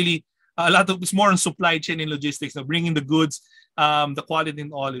is really it's more on supply chain and logistics. Now, bringing the goods, the quality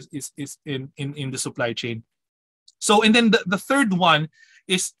and all is in the supply chain. So, and then the third one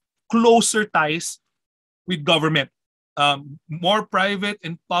is closer ties with government. More private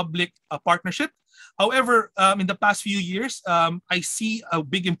and public partnership. However, in the past few years, I see a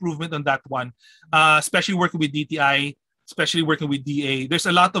big improvement on that one, especially working with DTI, especially working with DA. There's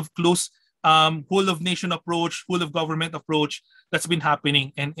a lot of close whole of nation approach, whole of government approach that's been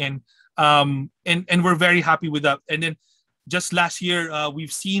happening, and we're very happy with that. And then just last year,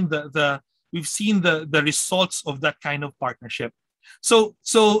 we've seen the results of that kind of partnership. So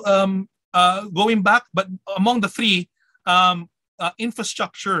going back, but among the three,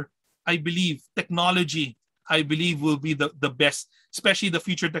 infrastructure, I believe, technology, I believe will be the best, especially the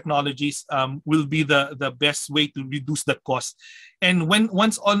future technologies will be the best way to reduce that cost. And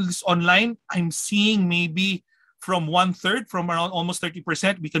once all this online, I'm seeing maybe from 1/3, from around almost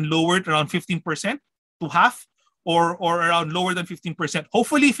 30%, we can lower it around 15% to half, or around lower than 15%.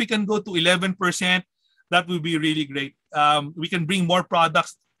 Hopefully, if we can go to 11%, that will be really great. We can bring more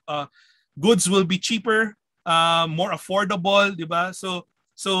products. Goods will be cheaper, more affordable, diba?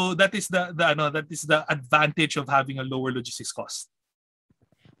 So that is the advantage of having a lower logistics cost.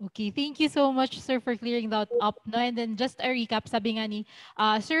 Okay, thank you so much, sir, for clearing that up. No? And then just a recap, sabi nga ni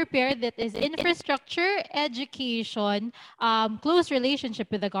Sir Pierre, that is infrastructure, education, close relationship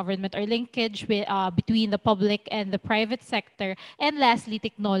with the government or linkage with, between the public and the private sector, and lastly,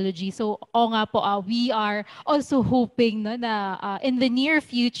 technology. So, nga po, we are also hoping no, na in the near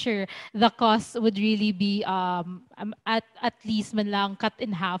future, the cost would really be at least man lang cut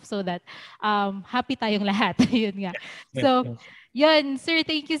in half so that happy tayong lahat. Yun nga. So, yun, sir,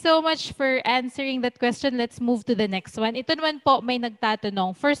 thank you so much for answering that question. Let's move to the next one. Ito naman po, may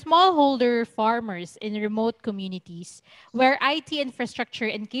nagtatanong, for smallholder farmers in remote communities where IT infrastructure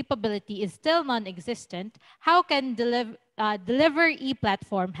and capability is still non-existent, how can Deliver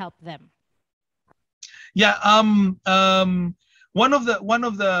e-platform help them? Yeah, one of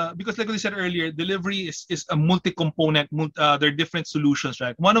the because like I said earlier, delivery is a multi-component. There are different solutions,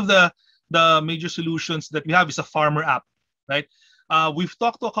 right? One of the major solutions that we have is a farmer app, right? We've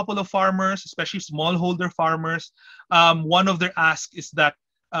talked to a couple of farmers, especially smallholder farmers. One of their asks is that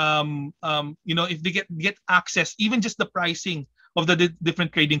if they get access, even just the pricing of the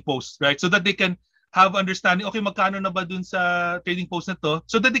different trading posts, right? So that they can have understanding, okay, magkano na ba dun sa trading post na to,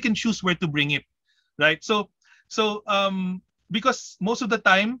 so that they can choose where to bring it, right? So because most of the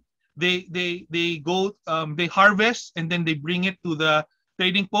time they go they harvest and then they bring it to the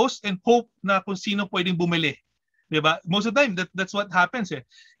trading post and hope na kung sino pwedeng bumili. Diba? Most of the time that's what happens eh.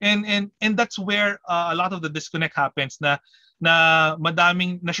 And that's where a lot of the disconnect happens na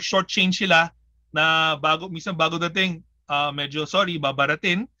madaming na short change sila na minsan bago dating medyo sorry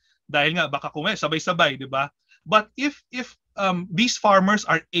babaratin dahil nga baka kumain sabay-sabay, diba? But if these farmers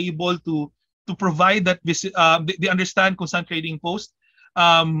are able to provide that they understand kung saan trading post,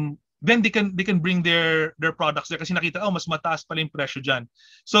 then they can bring their products there kasi nakita mas mataas pala yung presyo diyan.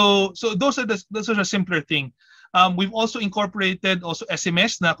 So those are a simpler thing. We've also incorporated also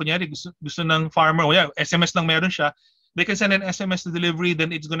SMS na kunyari gusto ng farmer, SMS lang meron siya, they can send an SMS to delivery,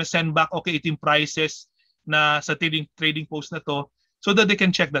 then it's gonna send back, okay, ito yung prices na sa trading post na to, so that they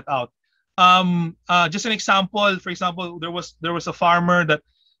can check that out. Just an example, for example, there was a farmer that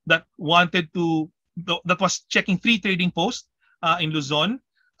was checking 3 trading posts in Luzon.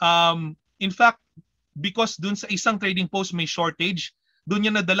 In fact, because dun sa isang trading post may shortage, dun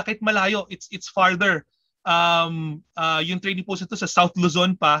niya nadala kahit malayo, it's farther. Yung trading post ito sa South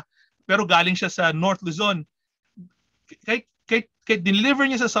Luzon pa, pero galing siya sa North Luzon. Kahit deliver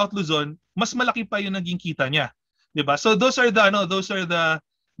niya sa South Luzon, mas malaki pa yung naging kita niya, 'di ba? So those are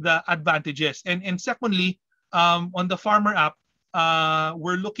the advantages. And secondly, on the farmer app,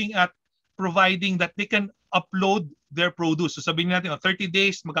 we're looking at providing that they can upload their produce. So sabihin natin 30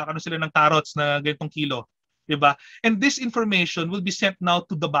 days magkakaroon sila ng carrots na ganitong kilo, 'di ba? And this information will be sent now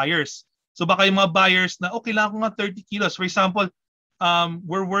to the buyers. So baka yung mga buyers na okay lang ako nga 30 kilos. For example,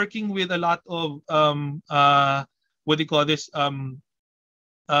 we're working with a lot of what do you call this?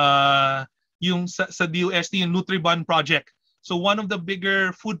 Yung sa DOST, yung Nutribun project. So one of the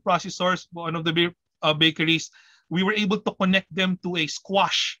bigger food processors, one of the big bakeries, we were able to connect them to a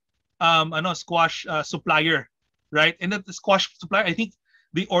squash supplier, right? And that the squash supplier, I think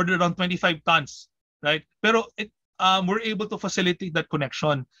they ordered around 25 tons, right? Pero we're able to facilitate that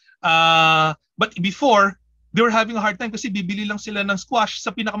connection. But before, they were having a hard time kasi bibili lang sila ng squash sa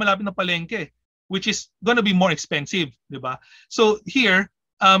pinakamalapit na palengke, which is gonna be more expensive, di ba? So here,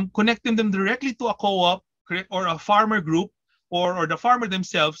 connecting them directly to a co-op or a farmer group or the farmer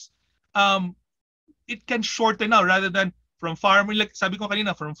themselves, it can shorten now rather than from farmer, like sabi ko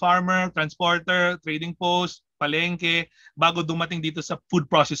kanina, from farmer, transporter, trading post, palengke, bago dumating dito sa food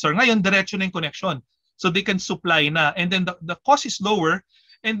processor. Ngayon, diretso na yung connection. so they can supply na, and then the cost is lower,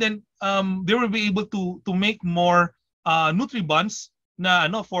 and then they will be able to make more nutribonds na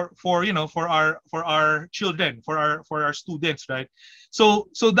ano for for our children, for our students, right? So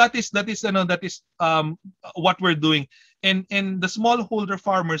that is what we're doing, and the smallholder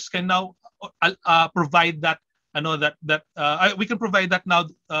farmers can now provide that we can provide that now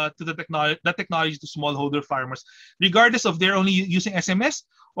to the technology to smallholder farmers, regardless of they're only using SMS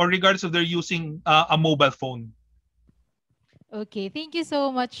or regardless of they're using a mobile phone. Okay, thank you so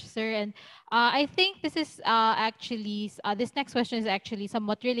much, sir. And I think this is this next question is actually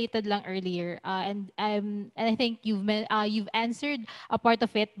somewhat related lang earlier. And I think you've answered a part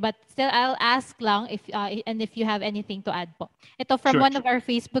of it, but still I'll ask lang if you have anything to add po. Ito from Sure. one of our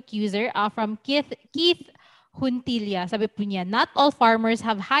Facebook user, from Keith Huntilia. Sabi po niya, not all farmers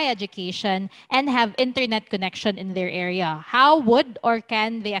have high education and have internet connection in their area. How would or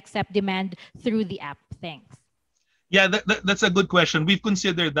can they accept demand through the app? Thanks. Yeah, that's a good question. We've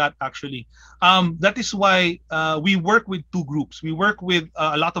considered that actually. That is why we work with two groups. We work with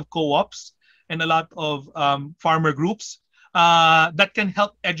a lot of co-ops and a lot of farmer groups that can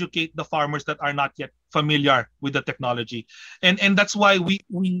help educate the farmers that are not yet familiar with the technology, and that's why we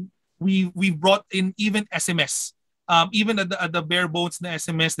brought in even SMS. Even at the bare bones na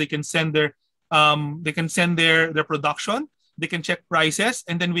SMS, they can send their production. They can check prices,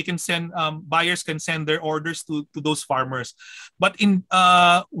 and then we can send buyers can send their orders to those farmers. But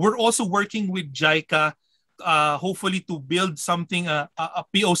we're also working with JICA, hopefully to build something, a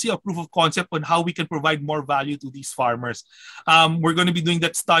POC, a proof of concept on how we can provide more value to these farmers. We're going to be doing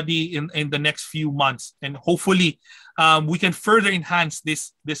that study in the next few months, and hopefully we can further enhance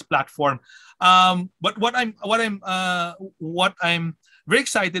this platform. But what I'm very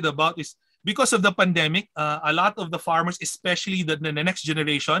excited about is, because of the pandemic, a lot of the farmers, especially the next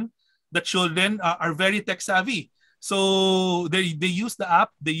generation, the children, are very tech savvy. So they use the app,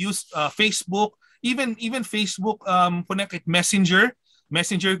 they use Facebook, even Facebook, connect messenger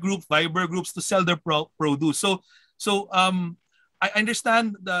group, Viber groups to sell their produce. So I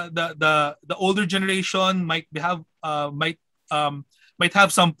understand the older generation might have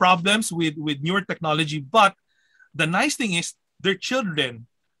some problems with newer technology, but the nice thing is their children,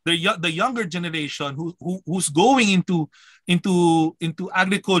 the younger generation who's going into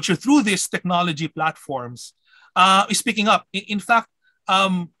agriculture through these technology platforms is picking up. In fact,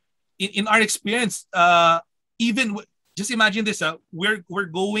 in our experience, just imagine this: we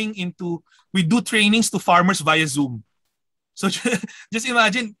do trainings to farmers via Zoom. So just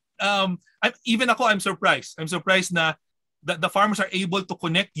imagine. I'm surprised. I'm surprised na the farmers are able to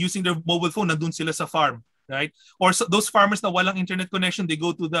connect using their mobile phone. Nandun sila sa farm. Right? Or those farmers na walang internet connection, they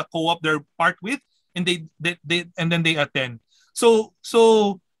go to the co-op they're part with, and then they attend. So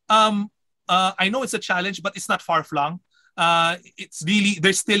I know it's a challenge, but it's not far flung. It's really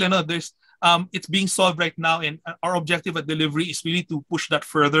it's being solved right now, and our objective at Delivery is really to push that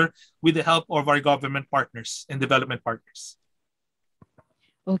further with the help of our government partners and development partners.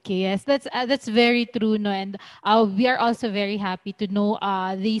 Okay, yes, that's very true, no, and we are also very happy to know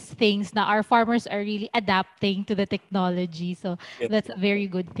these things na our farmers are really adapting to the technology. So Yes. that's a very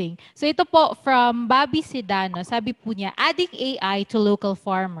good thing. So ito po from Bobby Sidano, sabi po niya, adding AI to local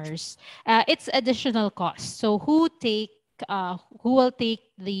farmers, it's additional cost. So who will take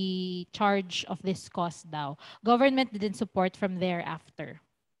the charge of this cost now? Government didn't support from thereafter.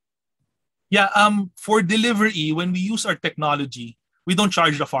 Yeah, for delivery, when we use our technology, we don't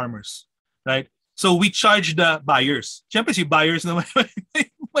charge the farmers, right? So we charge the buyers. Siyempre si buyers na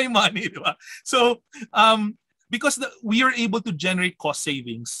may money, di ba? So because we are able to generate cost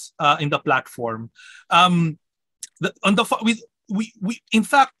savings in the platform, in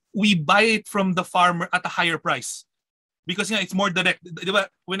fact we buy it from the farmer at a higher price, because it's more direct. Di ba?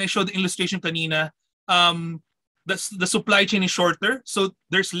 When I showed the illustration kanina, the supply chain is shorter, so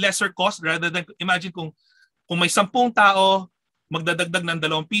there's lesser cost, rather than imagine kung may 10 tao magdadagdag ng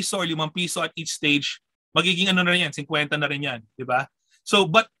 2 piso or 5 piso at each stage, magiging ano na rin yan, 50 na rin yan, di ba? So,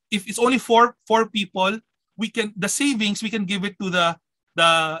 but if it's only four people, the savings we can give it to the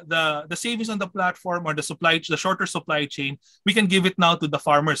savings on the platform, or the shorter supply chain, we can give it now to the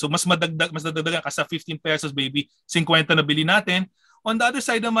farmer. So mas dadagdagan ka sa 15 pesos, baby, 50 na bili natin. On the other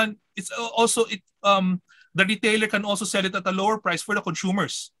side naman, the retailer can also sell it at a lower price for the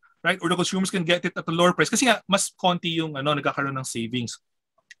consumers. Right? Or the consumers can get it at a lower price kasi nga mas konti yung nagkakaroon ng savings.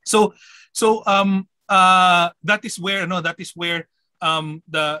 So that is where that's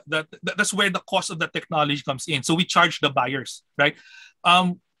where the cost of the technology comes in. So we charge the buyers, right?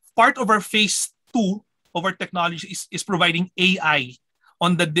 Part of our phase 2 of our technology is providing AI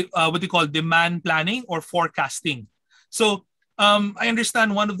on the what we call demand planning or forecasting. So I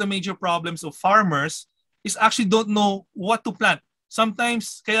understand one of the major problems of farmers is actually don't know what to plant.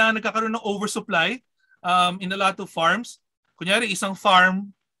 Sometimes kaya nagkakaroon ng oversupply in a lot of farms. Kunyari isang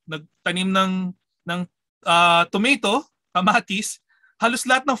farm nagtanim ng tomato, kamatis, halos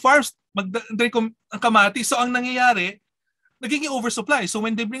lahat ng farms ang kamatis. So ang nangyayari, nagiging oversupply. So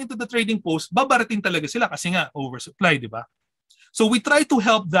when they bring it to the trading post, babarating talaga sila kasi nga oversupply, di ba? So we try to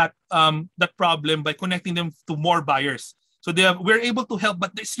help that problem by connecting them to more buyers. So we're able to help,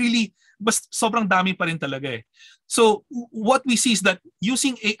 but it's really sobrang dami pa rin talaga eh. So what we see is that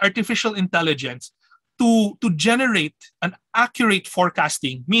using artificial intelligence to generate an accurate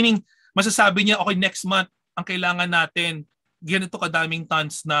forecasting, meaning masasabi niya, okay, next month ang kailangan natin ganito kadaming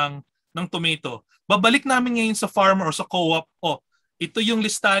tons ng tomato. Babalik namin ngayon sa farmer or sa co-op, ito yung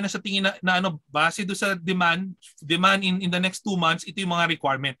listahan na sa tingin na base do sa demand in the next 2 months, ito yung mga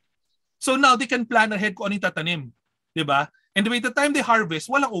requirement. So now they can plan ahead kung ano yung tatanim, 'di ba? And by the time they harvest,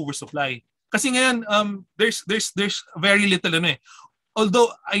 walang oversupply. Kasi ngayon there's very little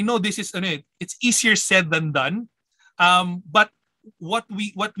Although I know this is it's easier said than done. But what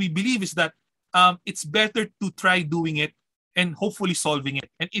we believe is that it's better to try doing it and hopefully solving it.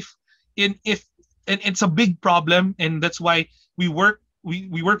 And if it's a big problem, and that's why we work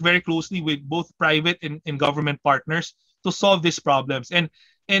very closely with both private and government partners to solve these problems. And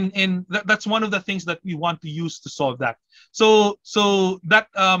that's one of the things that we want to use to solve that. So that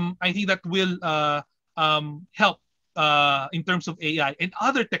I think that will help in terms of AI and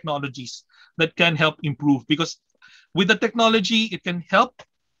other technologies that can help improve, because with the technology it can help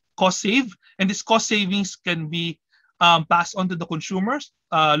cost save, and this cost savings can be passed on to the consumers,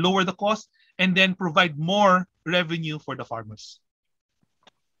 lower the cost, and then provide more revenue for the farmers.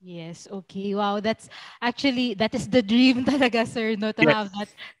 Yes, okay. Wow, that is the dream talaga, sir, no, to have that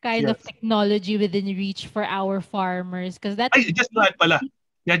kind of technology within reach for our farmers, because that just to add pala.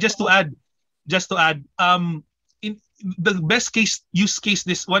 Yeah, just to add, in the best use case,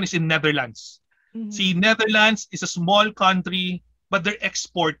 this one is in Netherlands. Mm-hmm. See, Netherlands is a small country, but they're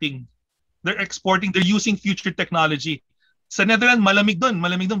exporting. They're using future technology. Sa Netherlands, malamig dun,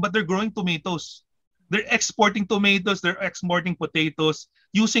 but they're growing tomatoes. They're exporting tomatoes, they're exporting potatoes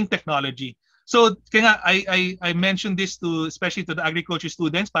using technology. So kaya I mentioned this especially to the agriculture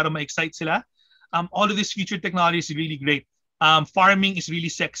students para ma-excite sila. All of this future technology is really great. Farming is really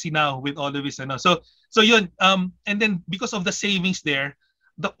sexy now with all of this. So yun, and then because of the savings there,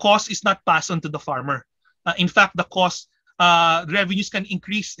 the cost is not passed on to the farmer. In fact, the cost revenues can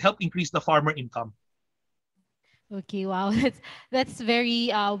help increase the farmer income. Okay, wow. That's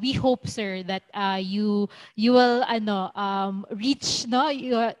very we hope, sir, that you will reach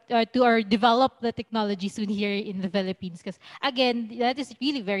to or develop the technology soon here in the Philippines, because again, that is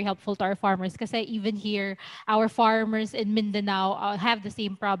really very helpful to our farmers, kasi even here our farmers in Mindanao have the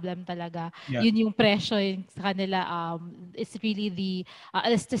same problem talaga. Yeah. Yun yung presyo sa kanila, it's really the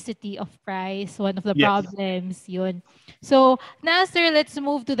elasticity of price, one of the problems yun. So now, sir, let's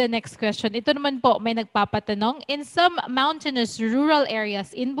move to the next question. Ito naman po, may nagpapatanong, in some mountainous rural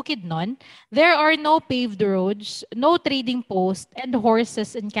areas in Bukidnon, there are no paved roads, no trading posts, and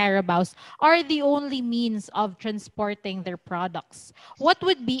horses and carabaos are the only means of transporting their products. What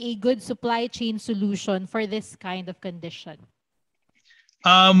would be a good supply chain solution for this kind of condition?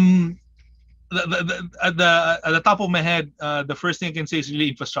 At the top of my head, the first thing I can say is really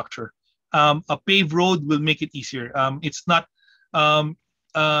infrastructure. A paved road will make it easier. It's not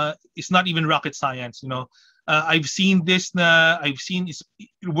even rocket science, I've seen this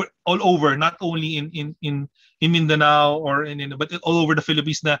all over, not only in Mindanao but all over the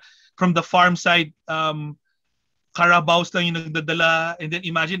Philippines, na from the farm side, carabaos lang yung nagdadala, and then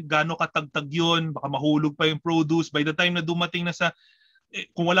imagine gaano katagtag yun, baka mahulog pa yung produce by the time na dumating na sa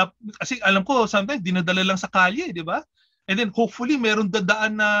kung wala, kasi alam ko sometimes dinadala lang sa kalye, di ba? And then hopefully meron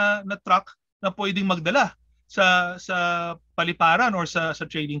dadaan na truck na pwedeng magdala sa paliparan or sa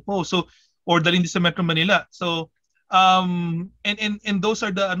trading post. So or dalhin din sa Metro Manila. So and those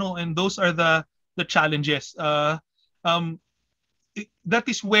are the challenges. That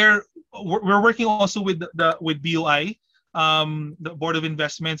is where we're working also with BOI, the Board of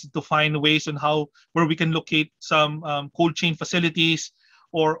Investments, to find ways on where we can locate some cold chain facilities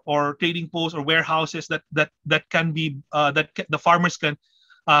or trading posts or warehouses that can be the farmers can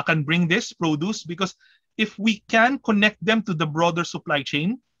bring this produce, because if we can connect them to the broader supply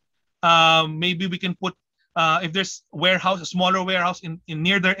chain, maybe we can put if there's a smaller warehouse in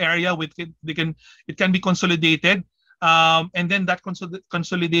near their area, it can be consolidated. And then that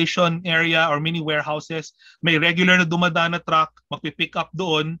consolidation area or mini warehouses, may regular na dumadaan na truck, magpipick up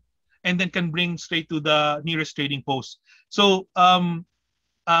doon, and then can bring straight to the nearest trading post. So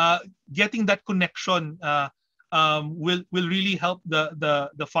uh, getting that connection will really help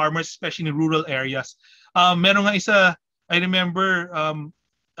the farmers, especially in rural areas. Meron nga isa, I remember, ang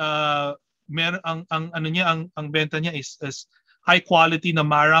ano niya, ang benta niya is high quality na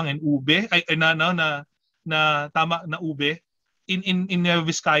marang and ube, ay na tama na ube in Nueva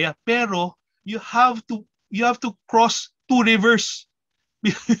Vizcaya. Pero you have to cross two rivers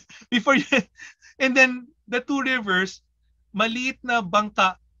before you, and then the two rivers, maliit na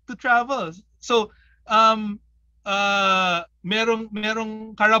bangka to travel. So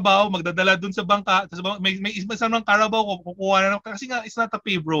merong Carabao magdadala dun sa bangka, tapos may isa ng Carabao kukuha na kasi nga it's not a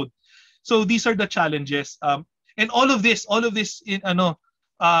paved road. So these are the challenges, and all of this in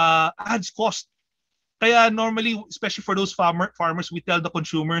adds cost. Kaya normally, especially for those farmers, we tell the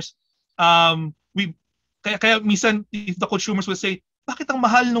consumers, we kaya minsan if the consumers will say, bakit ang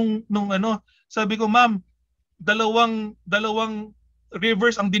mahal nung ano? Sabi ko, ma'am, dalawang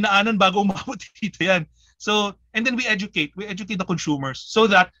rivers ang dinaanan bago umabot dito yan. So, and then we educate the consumers so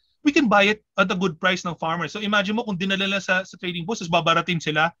that we can buy it at a good price ng farmers. So imagine mo kung dinala nila sa trading post, babaratin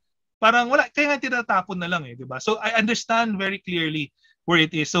sila, parang wala, kaya nga tinatapon na lang di ba? So I understand very clearly where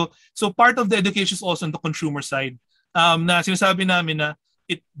it is. So part of the education is also on the consumer side. Na sinasabi namin na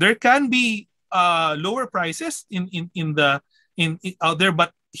there can be lower prices in out there,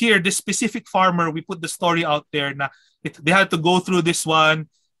 but here this specific farmer, we put the story out there na they had to go through this one,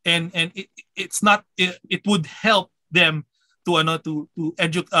 and it's not it would help them to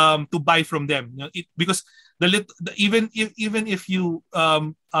to buy from them, because even if you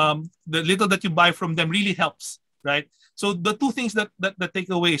the little that you buy from them really helps, right? So the two things that take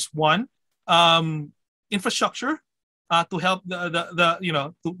away is one, infrastructure to help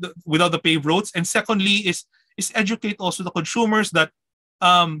without the paved roads, and secondly is educate also the consumers that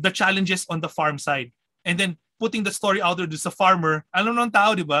the challenges on the farm side, and then putting the story out there to the farmer. Alam ng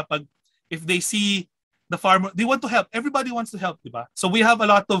tao, di ba? Pag if they see the farmer, they want to help. Everybody wants to help, di ba? So we have a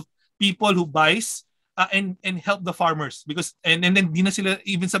lot of people who buys and help the farmers, because and then di na sila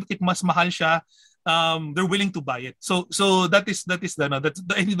even sa mas mahal siya, they're willing to buy it. So that is I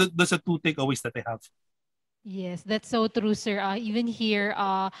think that's the two takeaways that I have. Yes, that's so true, sir. Even here,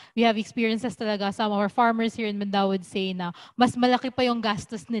 we have experiences talaga. Some of our farmers here in Mindanao would say na mas malaki pa yung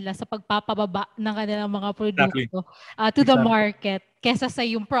gastos nila sa pagpapababa ng kanilang mga Exactly. produkto to the market kesa sa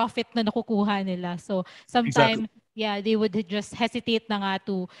yung profit na nakukuha nila. So sometimes, they would just hesitate na nga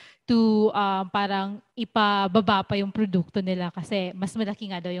to parang ipababa pa yung produkto nila kasi mas malaki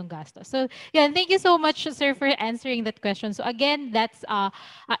nga daw yung gastos. So, thank you so much, sir, for answering that question. So again, that's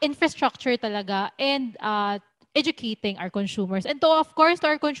infrastructure talaga, and educating our consumers. And of course, to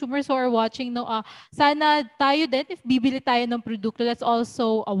our consumers who are watching, sana tayo din, if bibili tayo ng produkto, let's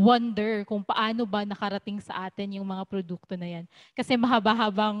also wonder kung paano ba nakarating sa atin yung mga produkto na yan. Kasi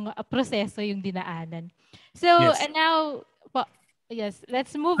mahaba-habang proseso yung dinaanan. So, and now,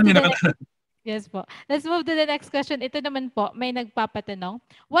 let's move to the next. Yes po. Let's move to the next question. Ito naman po, may nagpapatanong.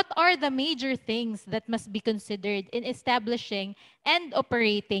 What are the major things that must be considered in establishing and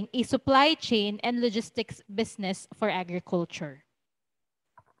operating a supply chain and logistics business for agriculture?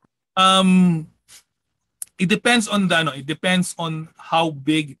 It depends on it depends on how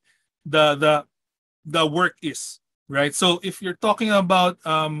big the work is, right? So if you're talking about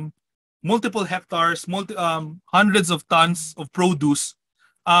multiple hectares, hundreds of tons of produce,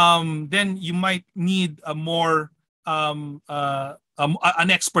 then you might need a more an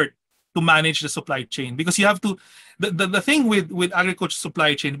expert to manage the supply chain, because you have to the thing with agriculture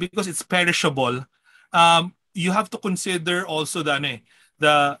supply chain, because it's perishable, you have to consider also the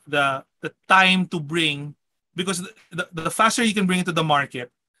time to bring, because the faster you can bring it to the market,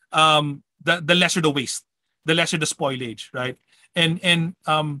 the lesser the waste, the lesser the spoilage, right? And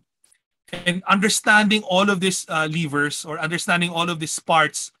understanding all of these levers, or understanding all of these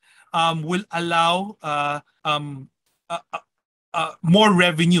parts, will allow more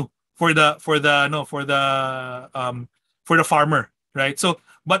revenue for the farmer, right? So,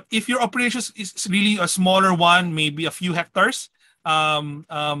 but if your operation is really a smaller one, maybe a few hectares,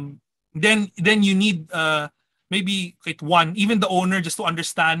 then you need maybe one, even the owner, just to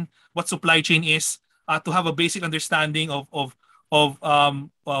understand what supply chain is, to have a basic understanding of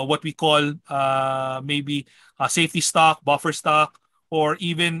what we call maybe safety stock, buffer stock, or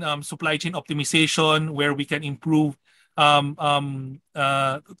even supply chain optimization, where we can improve, where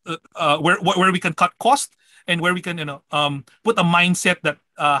we can cut cost, and where we can put a mindset that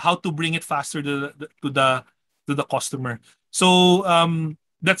how to bring it faster to to the customer. So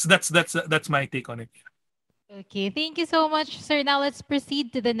that's my take on it. Okay, thank you so much, sir. Now let's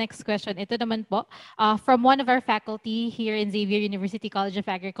proceed to the next question. Ito naman po, from one of our faculty here in Xavier University College of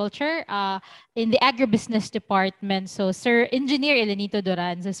Agriculture, in the agribusiness department. So, Sir Engineer Elenito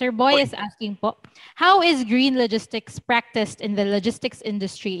Duran. So, Sir Boy is Oy. asking po, how is green logistics practiced in the logistics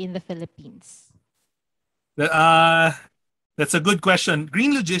industry in the Philippines? Uh, that's a good question.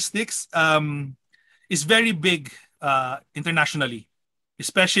 Green logistics is very big internationally,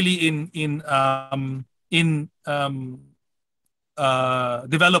 especially in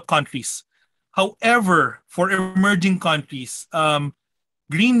developed countries. However, for emerging countries,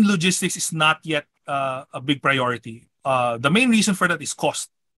 green logistics is not yet a big priority. The main reason for that is cost,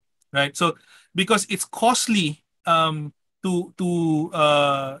 right? So because it's costly to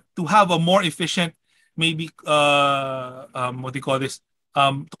have a more efficient, maybe what do you call this?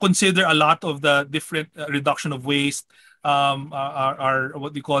 To consider a lot of the different reduction of waste, are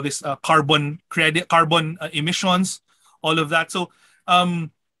what do you call this? Carbon credit, carbon emissions, all of that. So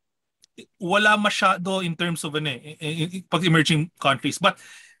wala masyado in terms of pag emerging countries. But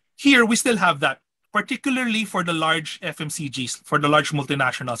here we still have that, particularly for the large FMCGs, for the large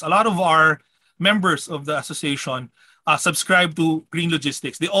multinationals. A lot of our members of the association subscribe to green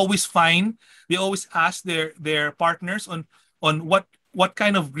logistics. They always ask their partners on what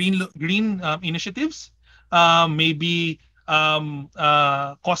kind of green initiatives, maybe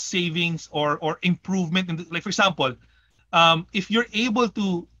cost savings or improvement in like for example, if you're able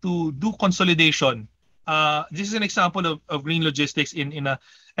to do consolidation, this is an example of green logistics in a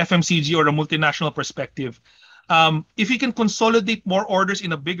FMCG or a multinational perspective. If you can consolidate more orders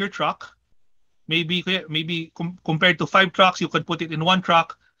in a bigger truck, maybe compared to 5 trucks, you could put it in 1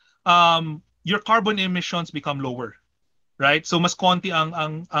 truck. Your carbon emissions become lower, right? So mas konti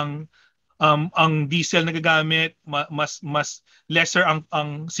ang diesel na gagamit, mas lesser ang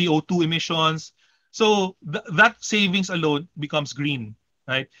CO2 emissions. So that savings alone becomes green,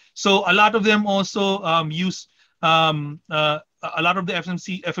 right? So a lot of them also use a lot of the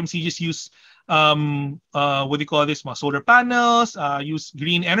FMCGs use what do you call this? Solar panels, use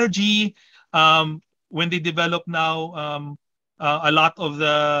green energy. When they develop now a lot of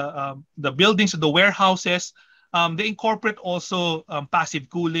the buildings, the warehouses, they incorporate also passive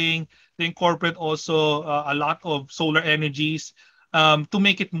cooling. They incorporate also a lot of solar energies to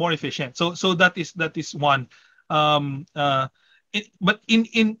make it more efficient. So that is one. But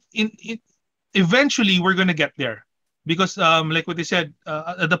in eventually we're gonna get there because like what they said,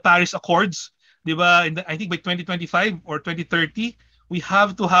 the Paris Accords, di ba? I think by 2025 or 2030, we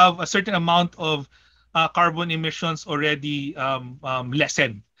have to have a certain amount of carbon emissions already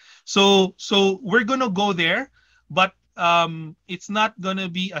lessened. So we're gonna go there, but it's not gonna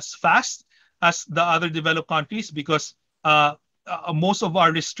be as fast as the other developed countries because most of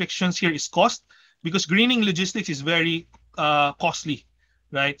our restrictions here is cost because greening logistics is very costly,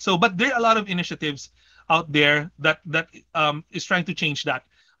 right? So, but there are a lot of initiatives out there that is trying to change that,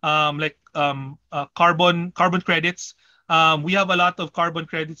 like carbon credits. We have a lot of carbon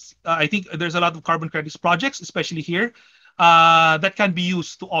credits. I think there's a lot of carbon credits projects, especially here, that can be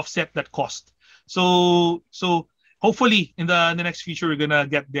used to offset that cost. So hopefully in the next future we're gonna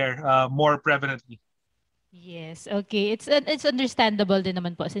get there more prevalently. Yes, okay. It's understandable din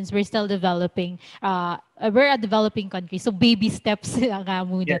naman po since we're still developing. We're a developing country, so baby steps lang nga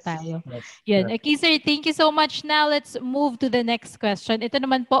muna Yes, tayo. yes, Yun. correct. Okay, sir. Thank you so much. Now let's move to the next question. Ito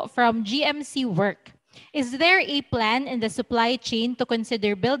naman po from GMC Work. Is there a plan in the supply chain to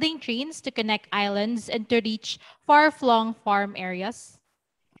consider building trains to connect islands and to reach far-flung farm areas?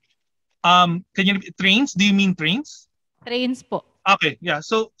 Can you repeat trains? Do you mean trains? Trains po. Okay, yeah.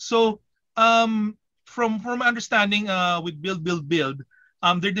 So from my understanding, with build,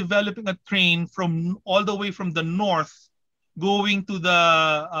 they're developing a train from all the way from the north, going to the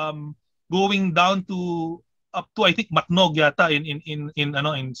going down to up to I think Matnog yata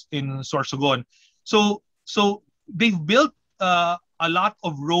in Sorsogon. So they've built a lot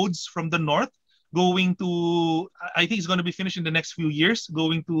of roads from the north going to I think it's going to be finished in the next few years,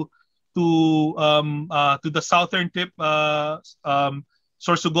 going to the southern tip,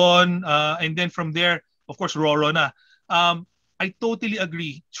 Sorsogon, and then from there, of course, Roro na. I totally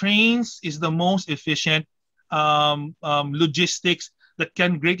agree. Trains is the most efficient logistics that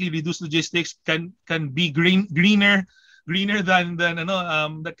can greatly reduce logistics, can be greener than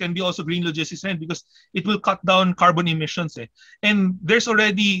that can be also green logistics because it will cut down carbon emissions. And there's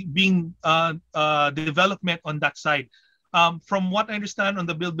already being development on that side. From what I understand on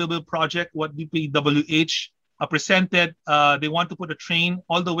the Build project, what DPWH presented, they want to put a train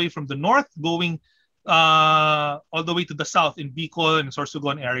all the way from the north going all the way to the south in Bicol and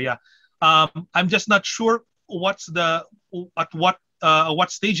Sorsogon area. I'm just not sure what's the at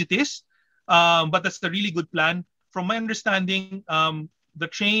what stage it is, but that's a really good plan. From my understanding, the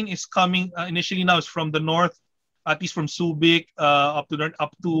train is coming initially now is from the north, at least from Subic up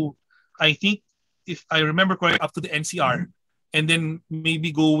to I think if I remember correctly up to the NCR, and then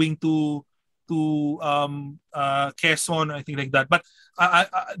maybe going to Quezon, I think like that. But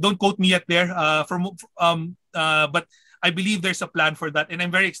don't quote me yet there. But I believe there's a plan for that, and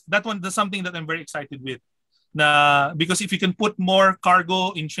that's something that I'm very excited with. Because if you can put more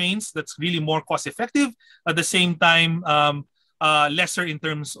cargo in trains, that's really more cost effective. At the same time, lesser in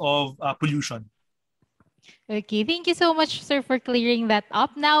terms of pollution. Okay, thank you so much, sir, for clearing that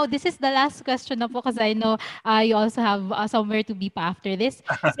up. Now, this is the last question na po kasi I know you also have somewhere to be pa after this.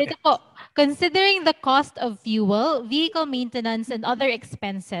 So ito po, considering the cost of fuel, vehicle maintenance, and other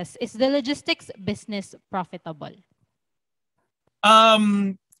expenses, is the logistics business profitable?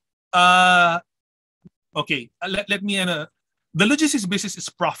 Um. Uh. Okay. Let me. The logistics business is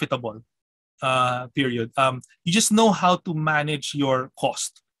profitable. Period. You just know how to manage your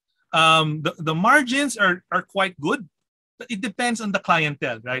cost. The margins are quite good, but it depends on the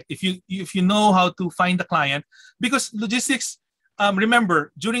clientele, right? If you know how to find the client, because logistics,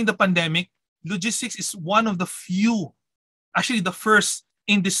 remember during the pandemic, logistics is one of the few, actually the first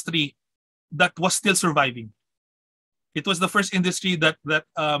industry that was still surviving. It was the first industry that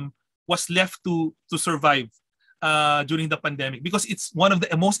was left to survive during the pandemic, because it's one of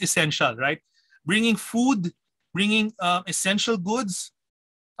the most essential, right? Bringing food, bringing essential goods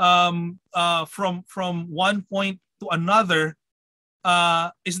from one point to another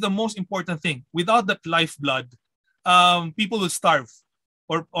is the most important thing. Without that lifeblood, people will starve,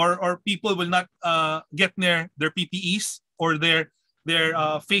 or people will not get their PPEs or their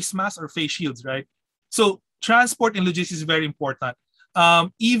face masks or face shields, right? So transport and logistics is very important.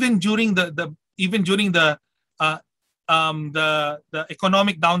 Even during the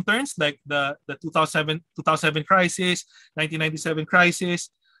economic downturns, like the 2007 crisis, 1997 crisis,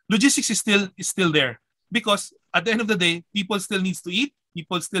 logistics is still there, because at the end of the day, people still needs to eat,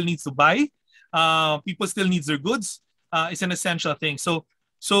 people still needs to buy, people still needs their goods. It's an essential thing. So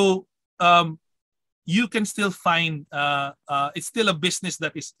you can still find it's still a business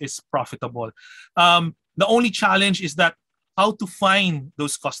that is profitable. The only challenge is that how to find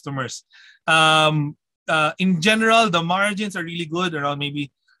those customers. In general, the margins are really good, around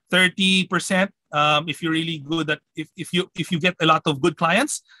maybe 30%. If you're really good at if you get a lot of good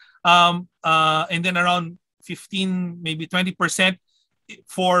clients, and then around 15, maybe 20%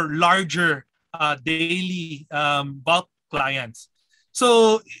 for larger daily bulk clients.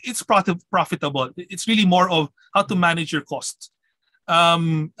 So it's profitable. It's really more of how to manage your costs.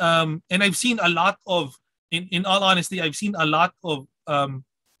 And I've seen a lot of, in all honesty, I've seen a lot of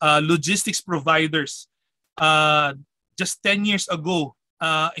logistics providers just 10 years ago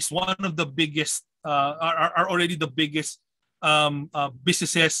is one of the biggest, are already the biggest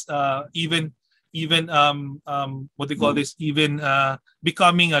businesses, even what they call this, even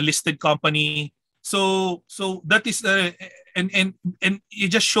becoming a listed company. So that is and it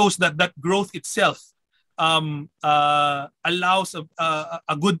just shows that growth itself allows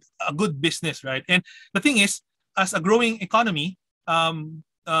a good business, right? And the thing is, as a growing economy,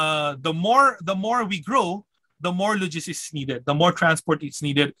 the more we grow, the more logistics is needed, the more transport is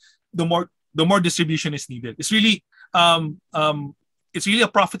needed, the more distribution is needed. It's really a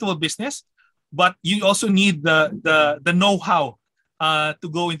profitable business, but you also need the know-how to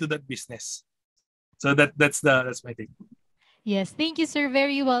go into that business. So that's my take. Yes, thank you, sir.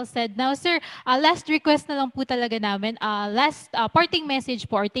 Very well said. Now, sir, last request na lang po talaga namin. Last parting message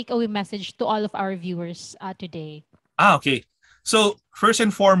po, or takeaway message to all of our viewers today. Okay. So first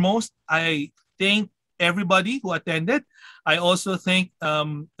and foremost, I thank everybody who attended. I also thank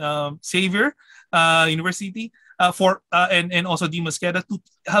Xavier University for and also D. Mosqueda to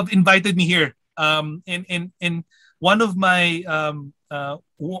have invited me here. And one of my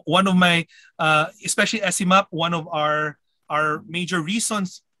especially SIMAP, one of our major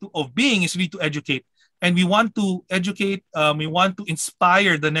reasons of being is really to educate. And we want to educate, we want to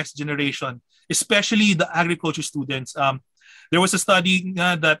inspire the next generation, especially the agriculture students. There was a study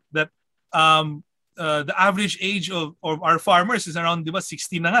that the average age of our farmers is around, di ba,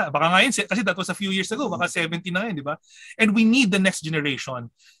 60 na nga. Baka ngayon, kasi that was a few years ago, baka 70 na ngayon, di ba? And we need the next generation.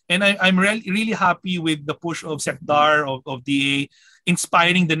 And I'm really happy with the push of Secdar, of DA,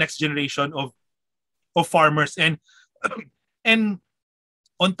 inspiring the next generation of farmers. And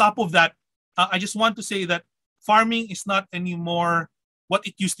on top of that, I just want to say that farming is not anymore what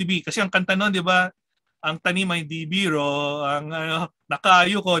it used to be. Kasi ang kanta nun, di ba, ang tanim ay di biro, ang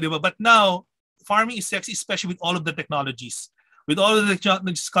nakayo ko, di ba? But now, farming is sexy, especially with all of the technologies. With all of the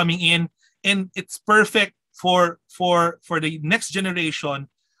technologies coming in, and it's perfect for the next generation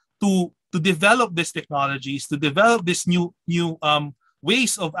to develop these technologies, to develop this new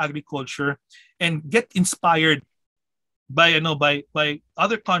ways of agriculture, and get inspired by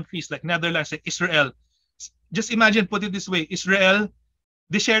other countries like Netherlands, like Israel. Just imagine, put it this way, Israel,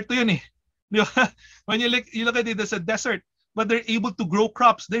 desierto yun eh. When you look at it as a desert, but they're able to grow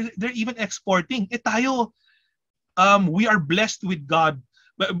crops. They're even exporting. Tayo, we are blessed with God.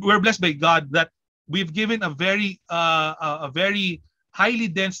 We're blessed by God that we've given a very highly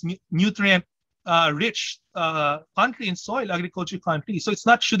dense, nutrient rich country and soil, agriculture country. So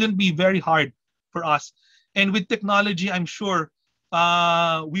shouldn't be very hard for us. And with technology, I'm sure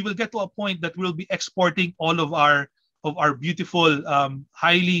we will get to a point that we'll be exporting all of our beautiful,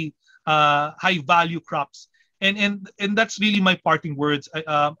 high value crops. And that's really my parting words.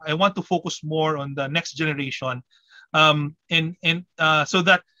 I want to focus more on the next generation, and so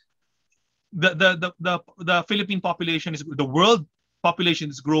that the Philippine population the world population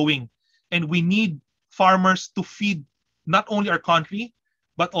is growing, and we need farmers to feed not only our country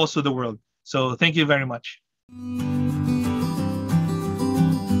but also the world. So thank you very much.